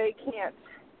where they can't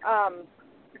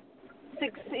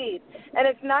succeed. And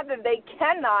it's not that they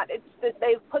cannot, it's that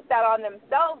they've put that on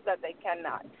themselves that they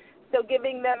cannot. So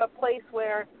giving them a place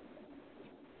where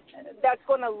that's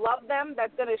going to love them,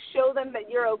 that's going to show them that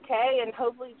you're okay, and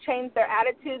hopefully change their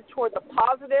attitudes toward the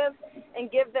positive and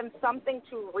give them something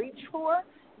to reach for,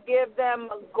 give them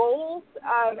goals.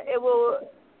 It will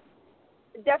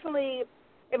definitely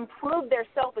improve their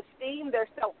self-esteem, their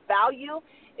self-value.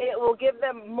 It will give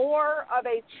them more of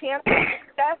a chance of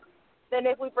success than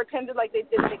if we pretended like they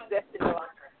didn't exist any longer.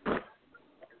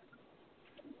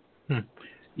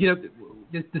 You know,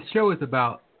 the show is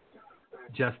about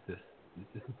justice.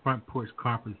 It's a front porch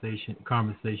conversation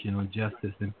on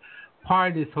justice, and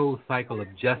part of this whole cycle of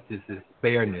justice is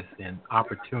fairness and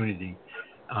opportunity,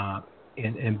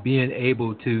 and being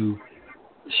able to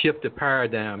shift the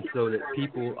paradigm so that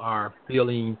people are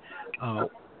feeling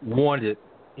wanted,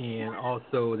 and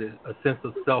also a sense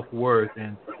of self-worth,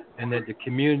 and that the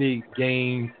community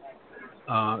gains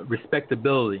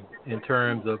respectability in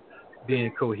terms of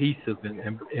being cohesive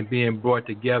and being brought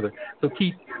together. So,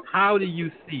 Keith, how do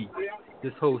you see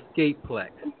this whole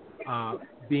skateplex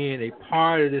being a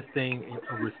part of this thing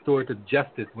of restorative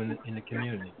justice in the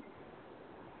community?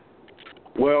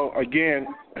 Well, again,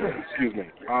 excuse me.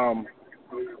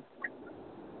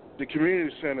 The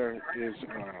community center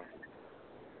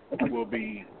will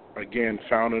be again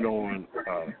founded on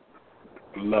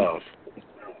love,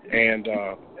 and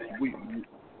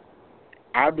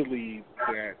I believe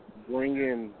that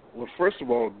first of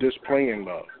all, displaying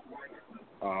love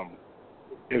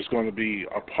is going to be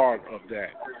a part of that.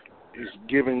 Is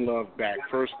giving love back.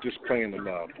 First, displaying the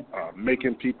love,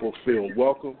 making people feel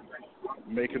welcome,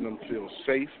 making them feel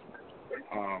safe,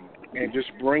 and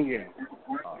just bringing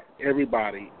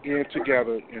everybody in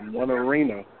together in one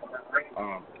arena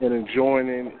and enjoying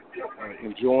and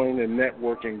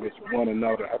networking with one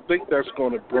another. I think that's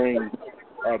going to bring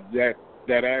that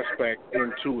aspect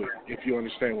into it, if you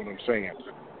understand what I'm saying.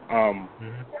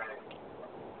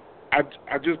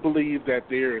 I just believe that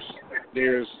there's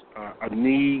a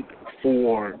need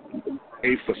for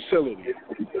a facility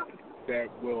that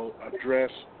will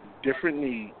address different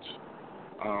needs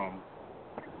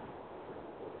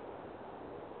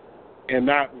and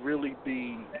not really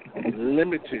be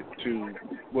limited to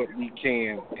what we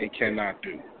can and cannot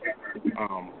do.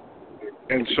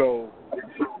 And so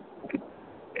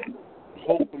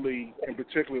hopefully, in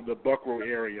particular the Buckrow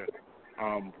area,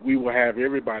 we will have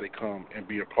everybody come and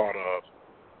be a part of,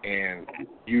 and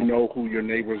you know who your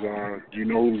neighbors are, you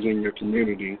know who's in your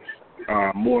community.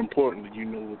 More importantly, you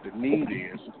know what the need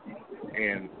is,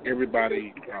 and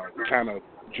everybody kind of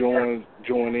join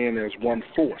in as one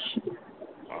force.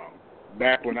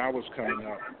 Back when I was coming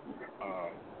up,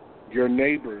 your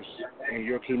neighbors and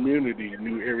your community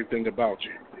knew everything about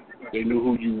you. They knew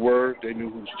who you were. They knew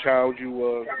whose child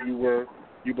you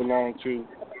belonged to.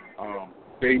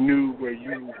 They knew where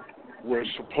you were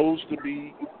supposed to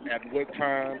be at what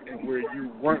time and where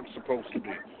you weren't supposed to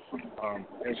be.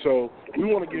 And so we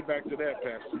want to get back to that,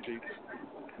 Pastor Chief.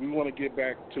 We want to get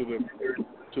back to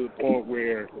the point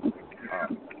where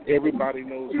everybody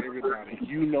knows everybody.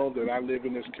 You know that I live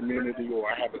in this community, or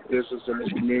I have a business in this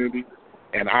community,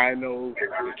 and I know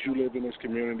that you live in this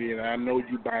community, and I know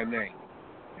you by name.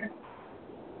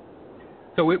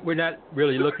 So we're not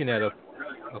really looking at a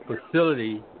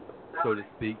facility, so to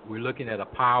speak. We're looking at a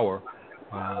power,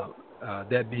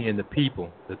 that being the people,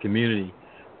 the community,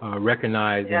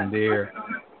 recognizing their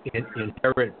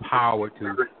inherent power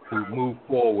to move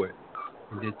forward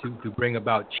and to bring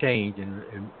about change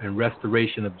and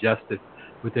restoration of justice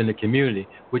within the community,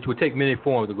 which will take many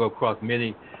forms to go across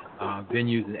many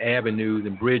venues and avenues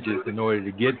and bridges in order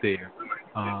to get there.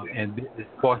 And this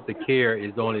foster care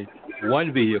is only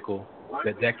one vehicle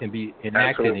that can be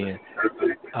enacted in.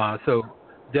 So,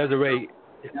 Desiree,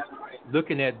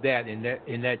 looking at that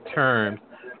in that terms,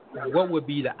 what would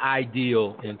be the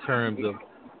ideal in terms of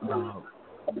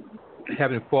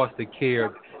having foster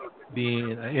care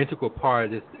being an integral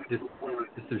part of this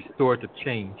restorative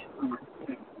change?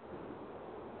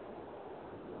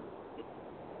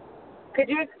 Could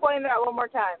you explain that one more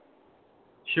time?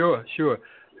 Sure.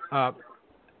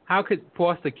 How could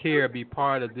foster care be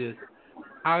part of this?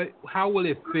 How will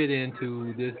it fit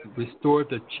into this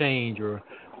restorative change or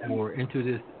into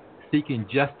this seeking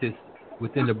justice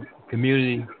within the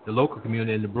community, the local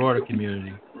community, and the broader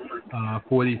community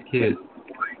for these kids?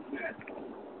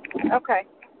 Okay.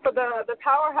 So the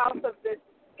powerhouse of this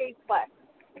skateplex,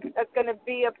 that's going to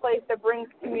be a place that brings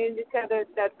community together,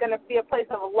 that's going to be a place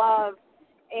of love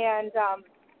and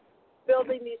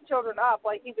building these children up,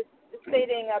 like he was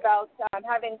stating about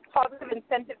having positive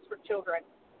incentives for children.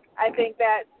 I think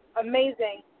that's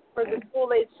amazing for the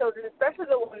school-age children, especially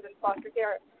the ones in foster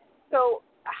care. So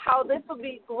how this will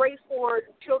be great for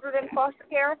children in foster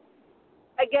care,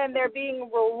 again, they're being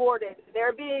rewarded.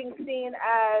 They're being seen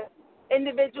as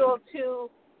individuals who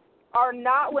are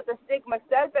not what the stigma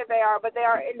says that they are, but they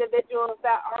are individuals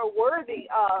that are worthy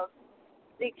of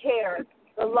the care,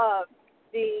 the love,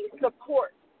 the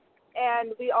support. And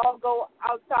and we all go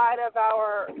outside of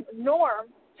our norm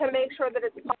to make sure that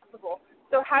it's possible.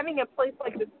 So having a place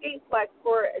like the Skateplex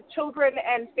for children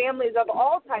and families of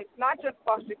all types, not just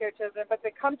foster care children, but to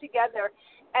come together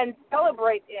and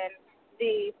celebrate in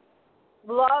the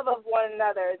love of one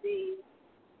another,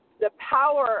 the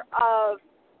power of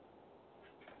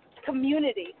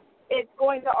community, it's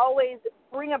going to always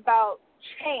bring about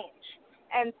change.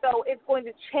 And so it's going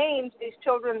to change these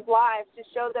children's lives to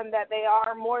show them that they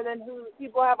are more than who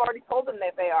people have already told them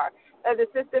that they are, that the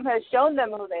system has shown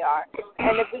them who they are.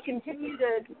 And if we continue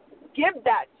to give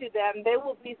that to them, they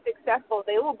will be successful.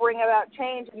 They will bring about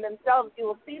change in themselves. You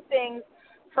will see things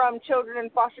from children in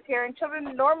foster care and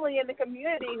children normally in the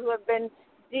community who have been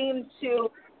deemed to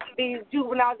be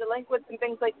juvenile delinquents and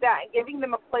things like that, and giving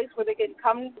them a place where they can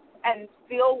come and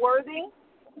feel worthy,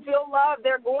 feel loved.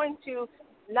 They're going to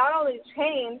not only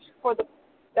change for the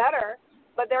better,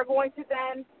 but they're going to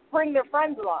then bring their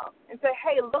friends along and say,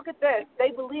 hey, look at this.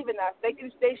 They believe in us. They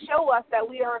show us that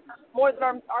we are more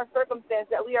than our circumstance,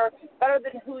 that we are better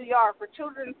than who we are. For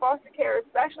children in foster care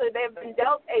especially, they have been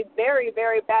dealt a very,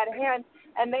 very bad hand,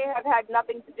 and they have had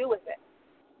nothing to do with it.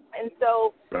 And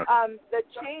so the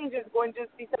change is going to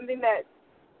be something that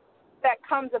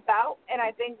comes about, and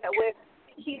I think that with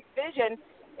Keith's vision,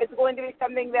 it's going to be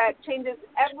something that changes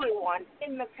everyone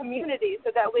in the community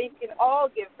so that we can all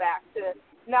give back to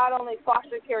not only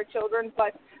foster care children,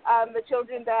 but the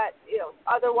children that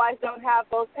otherwise don't have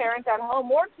both parents at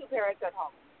home or two parents at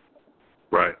home.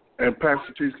 Right. And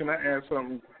Pastor Cheese, can I add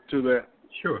something to that?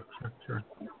 Sure.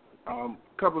 A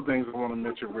couple of things I want to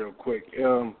mention real quick.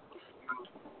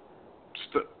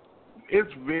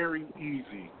 It's very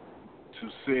easy to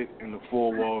sit in the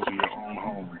four walls of your own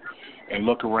home and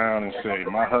look around and say,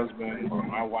 my husband or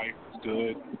my wife is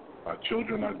good, our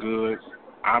children are good,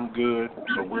 I'm good,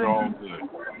 so we're all good.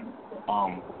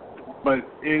 But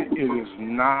it is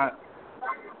not,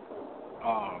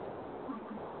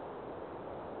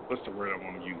 what's the word I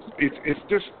want to use?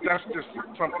 That's just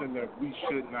something that we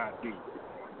should not do.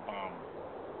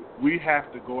 We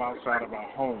have to go outside of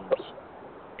our homes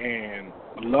and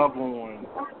love on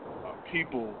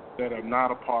people that are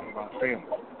not a part of our family,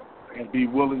 and be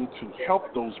willing to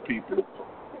help those people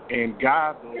and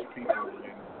guide those people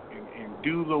and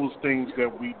do those things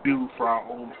that we do for our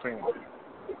own family.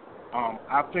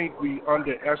 I think we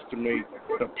underestimate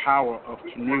the power of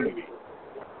community.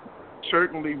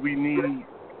 Certainly we need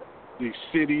the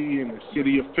city and the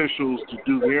city officials to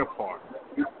do their part,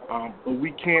 but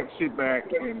we can't sit back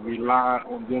and rely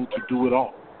on them to do it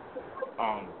all.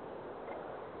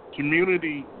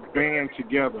 Community band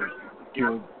together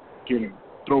can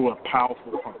throw a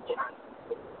powerful punch.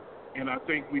 And I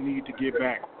think we need to get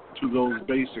back to those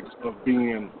basics of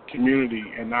being community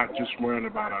and not just worrying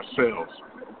about ourselves.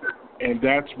 And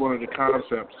that's one of the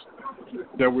concepts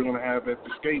that we're going to have at the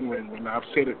skating rink. And I've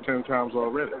said it 10 times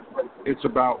already. It's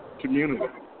about community.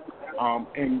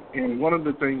 And one of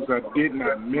the things I did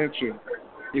not mention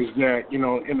is that,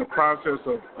 in the process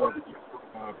of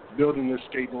building this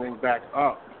skating rink back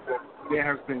up, there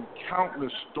has been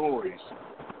countless stories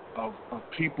of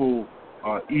people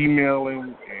emailing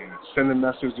and sending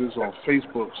messages on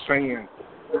Facebook saying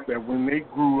that when they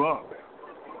grew up,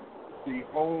 the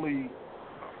only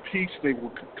peace they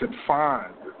could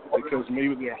find, because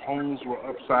maybe their homes were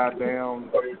upside down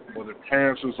or their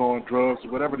parents was on drugs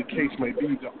or whatever the case may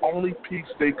be, the only peace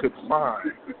they could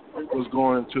find was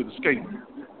going to the skating.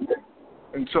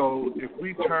 And so if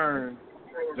we turn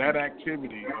that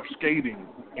activity of skating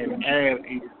and add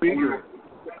a bigger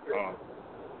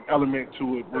element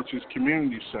to it, which is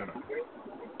community center,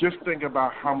 just think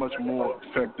about how much more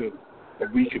effective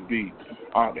we could be.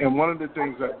 And one of the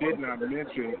things I did not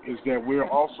mention is that we're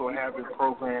also having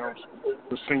programs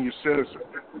for senior citizens.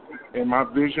 And my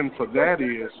vision for that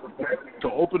is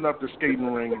to open up the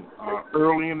skating ring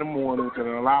early in the mornings and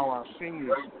allow our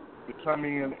seniors to come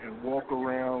in and walk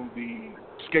around the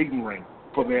skating ring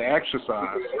for their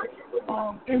exercise,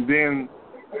 and then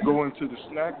go into the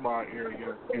snack bar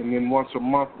area, and then once a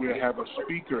month we'll have a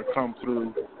speaker come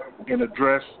through and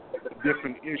address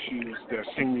different issues that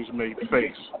seniors may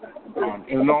face.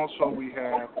 And also we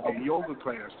have a yoga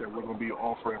class that we're going to be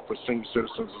offering for senior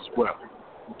citizens as well.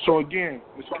 So again,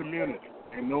 it's community,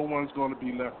 and no one's going to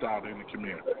be left out in the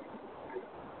community.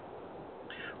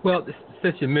 Well,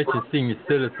 since you mentioned senior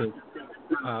citizens,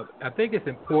 I think it's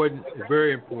important, it's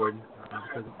very important,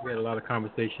 because we had a lot of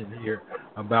conversation here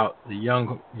about the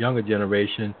younger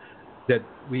generation, that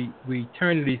we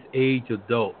turn to these age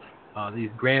adults, these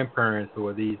grandparents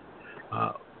or these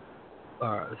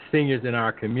seniors in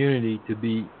our community, to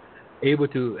be able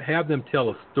to have them tell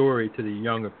a story to the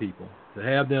younger people, to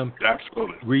have them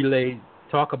relay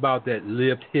talk about that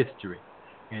lived history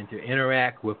and to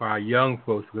interact with our young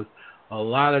folks, because a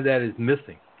lot of that is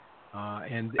missing.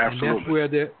 And that's where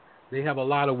they have a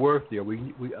lot of worth there.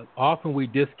 We often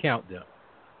discount them.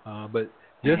 But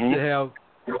just to have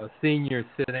a senior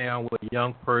sit down with a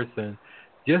young person,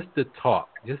 just to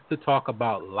talk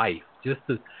about life, just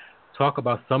to talk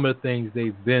about some of the things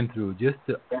they've been through, just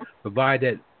to provide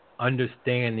that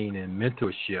understanding and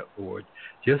mentorship, or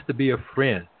just to be a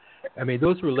friend. I mean,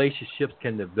 those relationships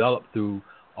can develop through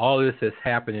all this that's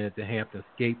happening at the Hampton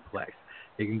Skateplex.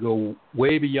 It can go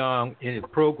way beyond any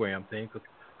program thing, because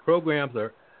programs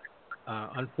are,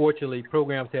 unfortunately,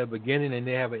 programs have a beginning and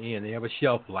they have an end. They have a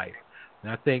shelf life.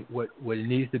 And I think what it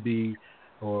needs to be,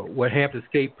 or what Hampton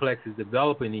Skateplex is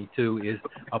developing into, is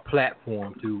a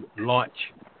platform to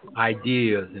launch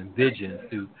ideas and visions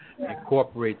to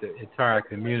incorporate the entire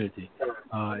community,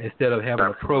 instead of having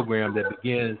a program that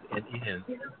begins and ends.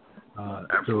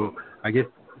 So I guess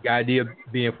the idea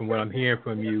being, from what I'm hearing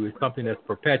from you, is something that's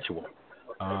perpetual,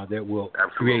 that will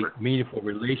create meaningful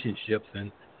relationships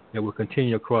and that will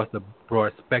continue across the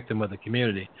broad spectrum of the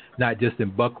community, not just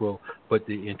in Buckrow, but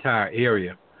the entire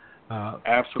area.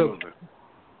 Absolutely. So,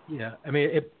 yeah,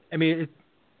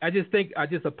 I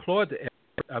just applaud the effort.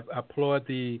 I applaud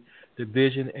the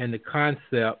vision and the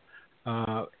concept,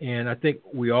 and I think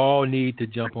we all need to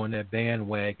jump on that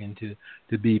bandwagon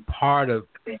to be part of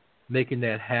making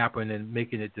that happen and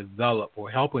making it develop, or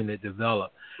helping it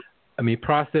develop. I mean,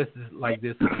 processes like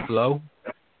this are slow.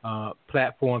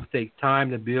 Platforms take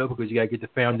time to build because you got to get the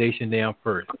foundation down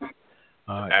first.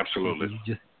 Absolutely.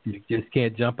 You just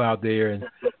can't jump out there and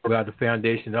without the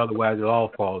foundation, otherwise it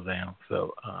all falls down.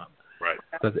 So, right.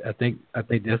 So I think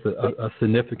that's a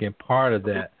significant part of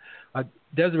that.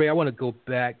 Desiree, I want to go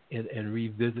back and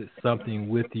revisit something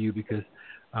with you, because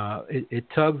it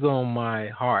tugs on my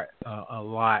heart a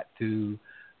lot to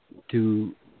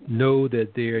know that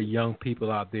there are young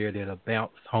people out there that have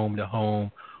bounced home to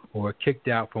home, or kicked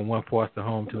out from one foster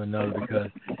home to another because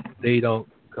they don't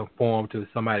conform to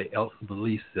somebody else's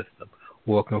belief system,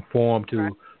 or conform to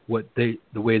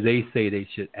the way they say they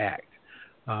should act.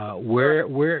 Where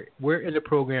in the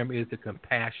program is the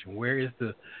compassion? Where is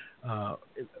the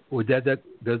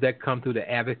does that come through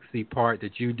the advocacy part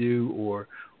that you do, or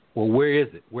where is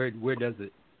it? Where does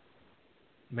it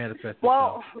manifest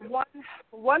itself? Well,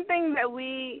 one thing that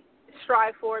we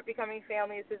strive for at Becoming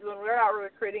Families is, when we're out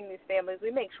recruiting these families, we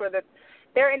make sure that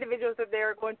they're individuals that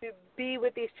they're going to be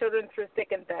with these children through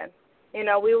thick and thin. You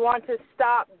know, we want to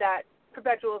stop that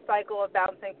perpetual cycle of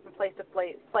bouncing from place to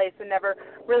place and never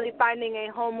really finding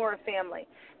a home or a family.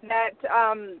 That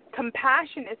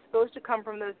compassion is supposed to come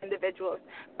from those individuals.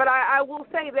 But I will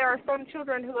say there are some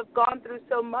children who have gone through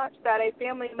so much that a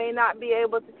family may not be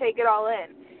able to take it all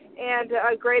in. And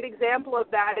a great example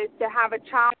of that is to have a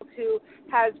child who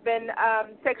has been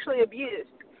sexually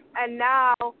abused, and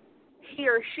now he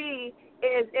or she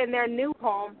is in their new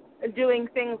home doing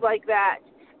things like that.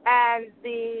 And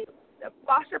the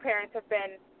foster parents have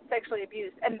been sexually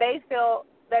abused, and they feel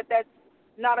that that's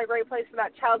not a great place for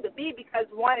that child to be, because,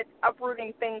 one, it's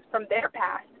uprooting things from their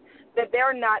past that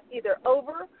they're not either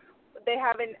over, they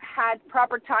haven't had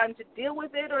proper time to deal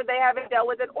with it, or they haven't dealt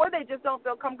with it, or they just don't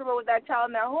feel comfortable with that child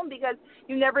in their home, because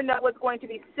you never know what's going to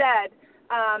be said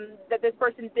that this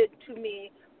person did to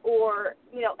me, or,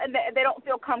 you know, and they don't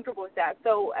feel comfortable with that.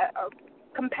 So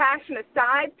compassion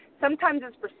aside, sometimes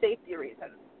it's for safety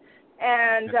reasons.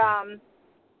 And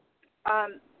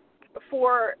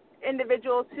for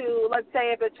individuals who, let's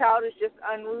say, if a child is just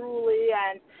unruly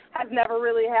and has never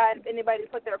really had anybody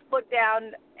put their foot down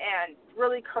and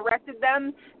really corrected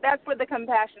them, that's where the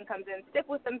compassion comes in. Stick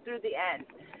with them through the end.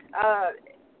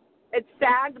 It's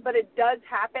sad, but it does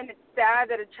happen. It's sad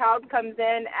that a child comes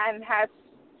in and has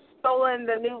stolen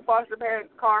the new foster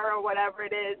parent's car or whatever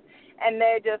it is, and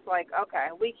they're just like, okay,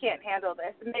 we can't handle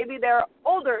this. Maybe there are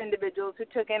older individuals who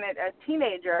took in a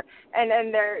teenager,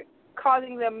 and they're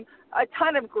causing them a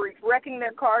ton of grief, wrecking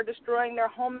their car, destroying their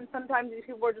home, and sometimes these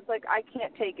people are just like, I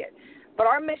can't take it. But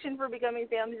our mission for Becoming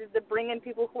Families is to bring in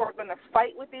people who are going to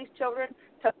fight with these children,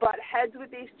 to butt heads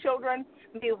with these children,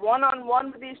 be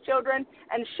one-on-one with these children,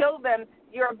 and show them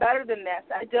you're better than this.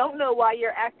 I don't know why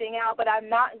you're acting out, but I'm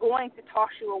not going to toss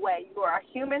you away. You are a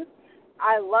human.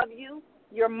 I love you.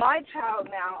 You're my child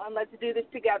now, and let's do this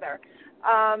together.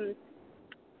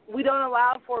 We don't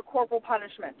allow for corporal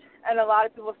punishment. And a lot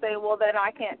of people say, well, then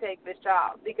I can't take this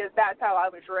job because that's how I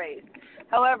was raised.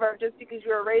 However, just because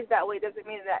you were raised that way doesn't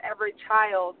mean that every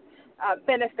child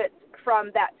benefits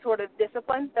from that sort of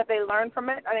discipline that they learn from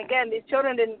it. And again, these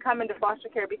children didn't come into foster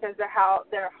care because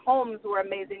their homes were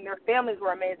amazing, their families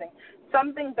were amazing.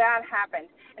 Something bad happened,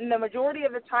 and the majority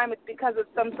of the time it's because of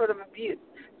some sort of abuse.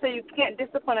 So you can't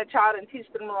discipline a child and teach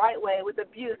them the right way with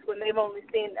abuse when they've only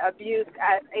seen abuse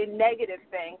as a negative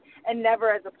thing and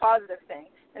never as a positive thing.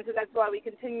 And so that's why we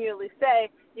continually say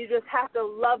you just have to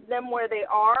love them where they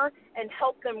are and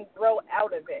help them grow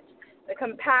out of it. The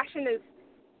compassion is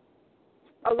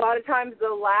a lot of times the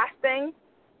last thing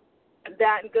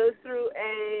that goes through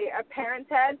a parent's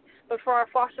head, but for our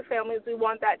foster families, we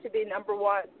want that to be number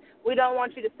one. We don't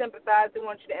want you to sympathize. We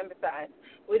want you to empathize.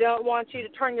 We don't want you to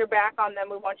turn your back on them.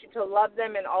 We want you to love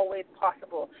them in all ways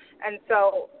possible. And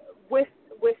so with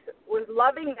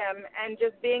loving them and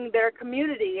just being their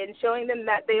community and showing them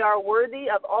that they are worthy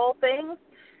of all things,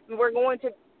 we're going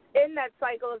to end that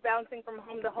cycle of bouncing from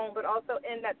home to home, but also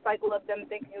end that cycle of them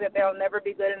thinking that they'll never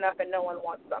be good enough and no one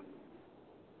wants them.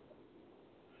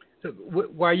 So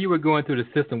while you were going through the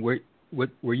system, were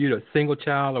you a single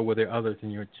child or were there others in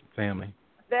your family?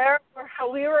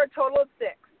 We were a total of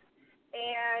 6,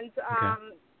 and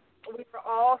we were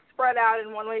all spread out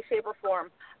in one way, shape, or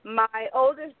form. My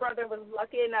oldest brother was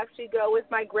lucky enough to go with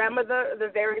my grandmother the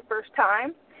very first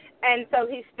time, and so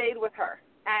he stayed with her.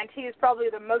 And he is probably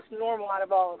the most normal out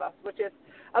of all of us, which is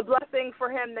a blessing for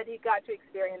him that he got to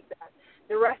experience that.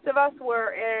 The rest of us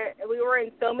we were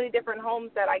in so many different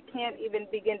homes that I can't even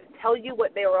begin to tell you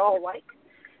what they were all like.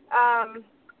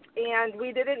 And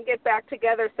we didn't get back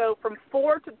together. So from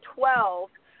 4 to 12,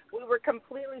 we were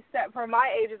completely set. For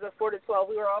my ages of 4 to 12,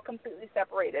 we were all completely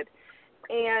separated.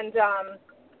 And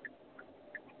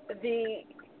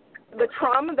the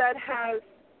trauma that has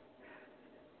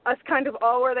us kind of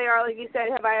all where they are, like you said,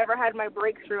 have I ever had my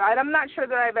breakthrough? I'm not sure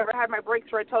that I've ever had my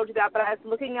breakthrough. I told you that, but as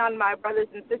looking on my brothers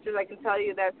and sisters, I can tell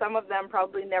you that some of them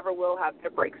probably never will have their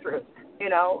breakthroughs.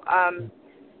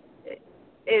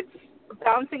 It's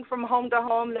bouncing from home to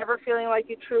home, never feeling like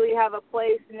you truly have a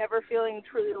place, never feeling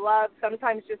truly loved,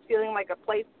 sometimes just feeling like a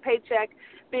paycheck,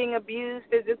 being abused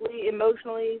physically,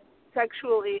 emotionally,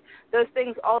 sexually. Those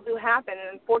things all do happen,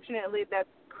 and unfortunately that's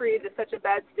created such a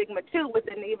bad stigma, too,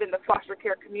 within even the foster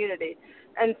care community.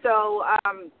 And so,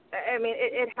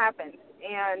 it happens.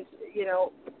 And,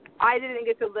 I didn't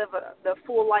get to live the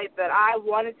full life that I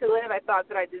wanted to live, I thought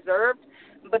that I deserved.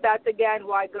 But that's, again,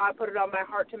 why God put it on my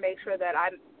heart to make sure that I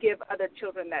give other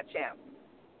children that chance.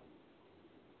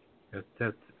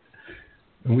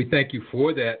 And we thank you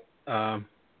for that,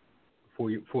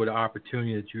 for the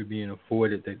opportunity that you're being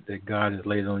afforded, that God has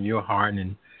laid on your heart,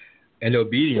 and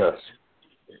obedience. Yes.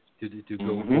 To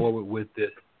go forward with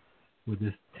this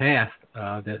task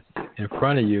that's in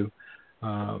front of you,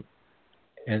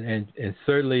 and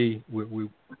certainly we're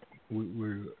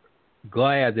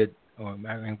glad that,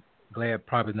 glad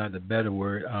probably not the better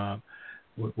word.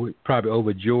 We're probably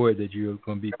overjoyed that you're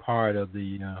going to be part of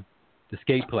the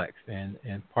Skateplex and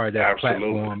part of that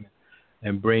platform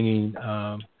and bringing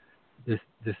this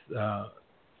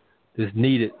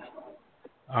needed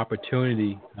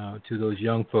opportunity to those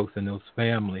young folks and those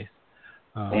families.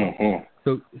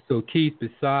 So Keith,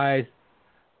 besides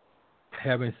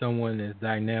having someone as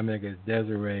dynamic as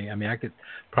Desiree, I could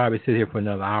probably sit here for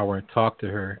another hour and talk to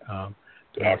her. I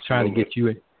was trying to get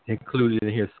you included in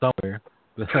here somewhere,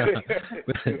 but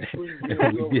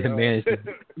we didn't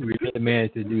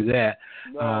manage to do that.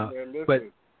 But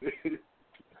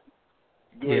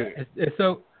yeah,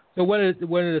 so one of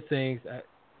the things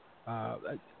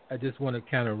I just want to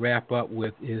kind of wrap up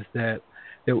with is that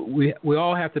we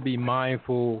all have to be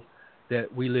mindful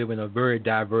that we live in a very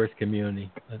diverse community,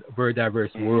 a very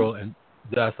diverse world, and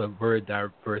thus a very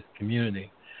diverse community,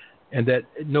 and that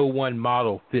no one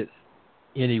model fits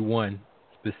any one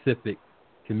specific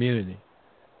community.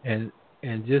 And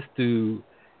just to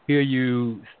hear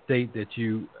you state that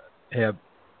you have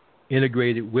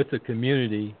integrated with the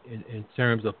community in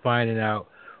terms of finding out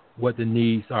what the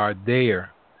needs are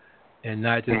there, and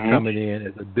not just coming in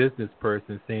as a business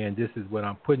person saying, this is what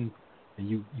I'm putting, and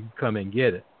you come and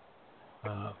get it.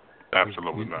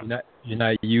 Absolutely not. You're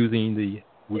not using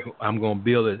I'm going to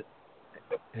build it,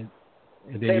 and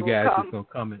then you guys just going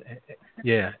to come and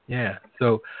yeah.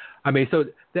 So, so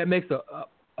that makes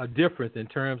a difference in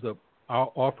terms of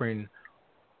offering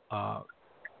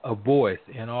a voice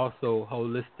and also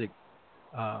holistic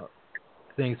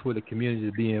things for the community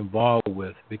to be involved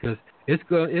with, because it's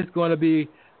going to be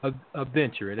a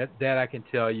venture. That I can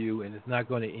tell you, and it's not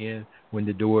going to end when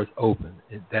the doors open.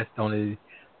 That's only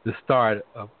the start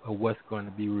of what's going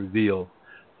to be revealed.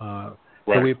 Right.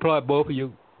 So we applaud both of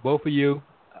you,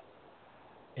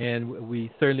 and we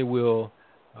certainly will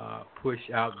push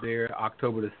out there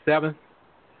October the 7th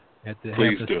at the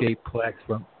Please Hampton do. Skateplex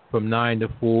from 9 to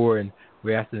 4, and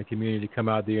we're asking the community to come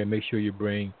out there and make sure you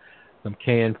bring some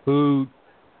canned food,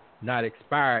 not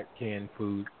expired canned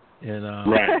food, and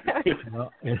Right.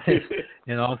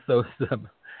 and also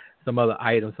some other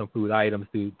items, some food items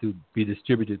to be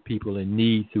distributed to people in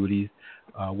need through these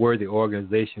worthy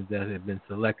organizations that have been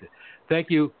selected. Thank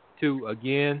you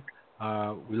again.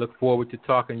 We look forward to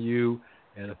talking to you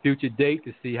at a future date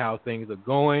to see how things are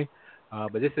going.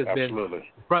 But this has been the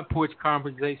Front Porch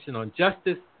Conversation on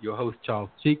Justice. Your host, Charles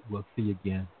Cheek. We'll see you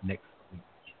again next week.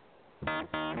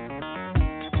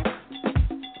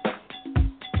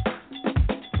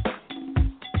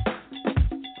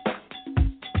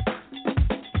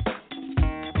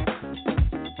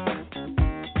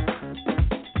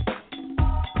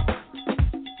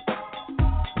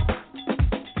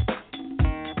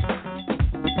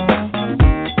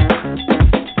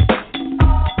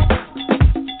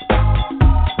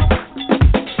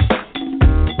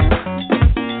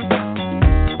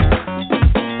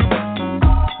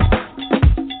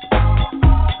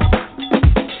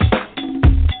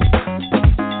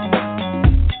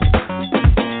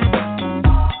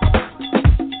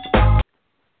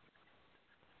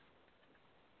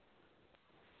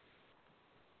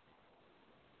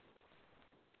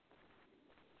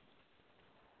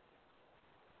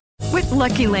 With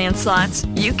Lucky Land Slots,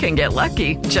 you can get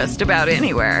lucky just about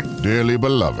anywhere. Dearly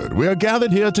beloved, we are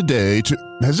gathered here today to...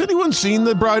 Has anyone seen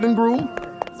the bride and groom?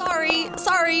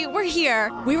 Sorry, we're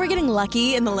here. We were getting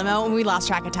lucky in the limo and we lost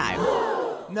track of time.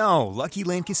 No, Lucky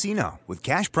Land Casino, with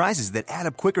cash prizes that add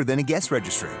up quicker than a guest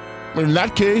registry. In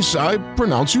that case, I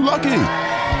pronounce you lucky.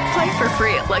 Play for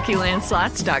free at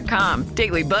LuckyLandSlots.com.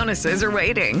 Daily bonuses are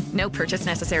waiting. No purchase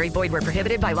necessary. Void where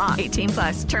prohibited by law.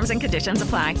 18+. Terms and conditions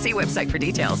apply. See website for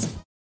details.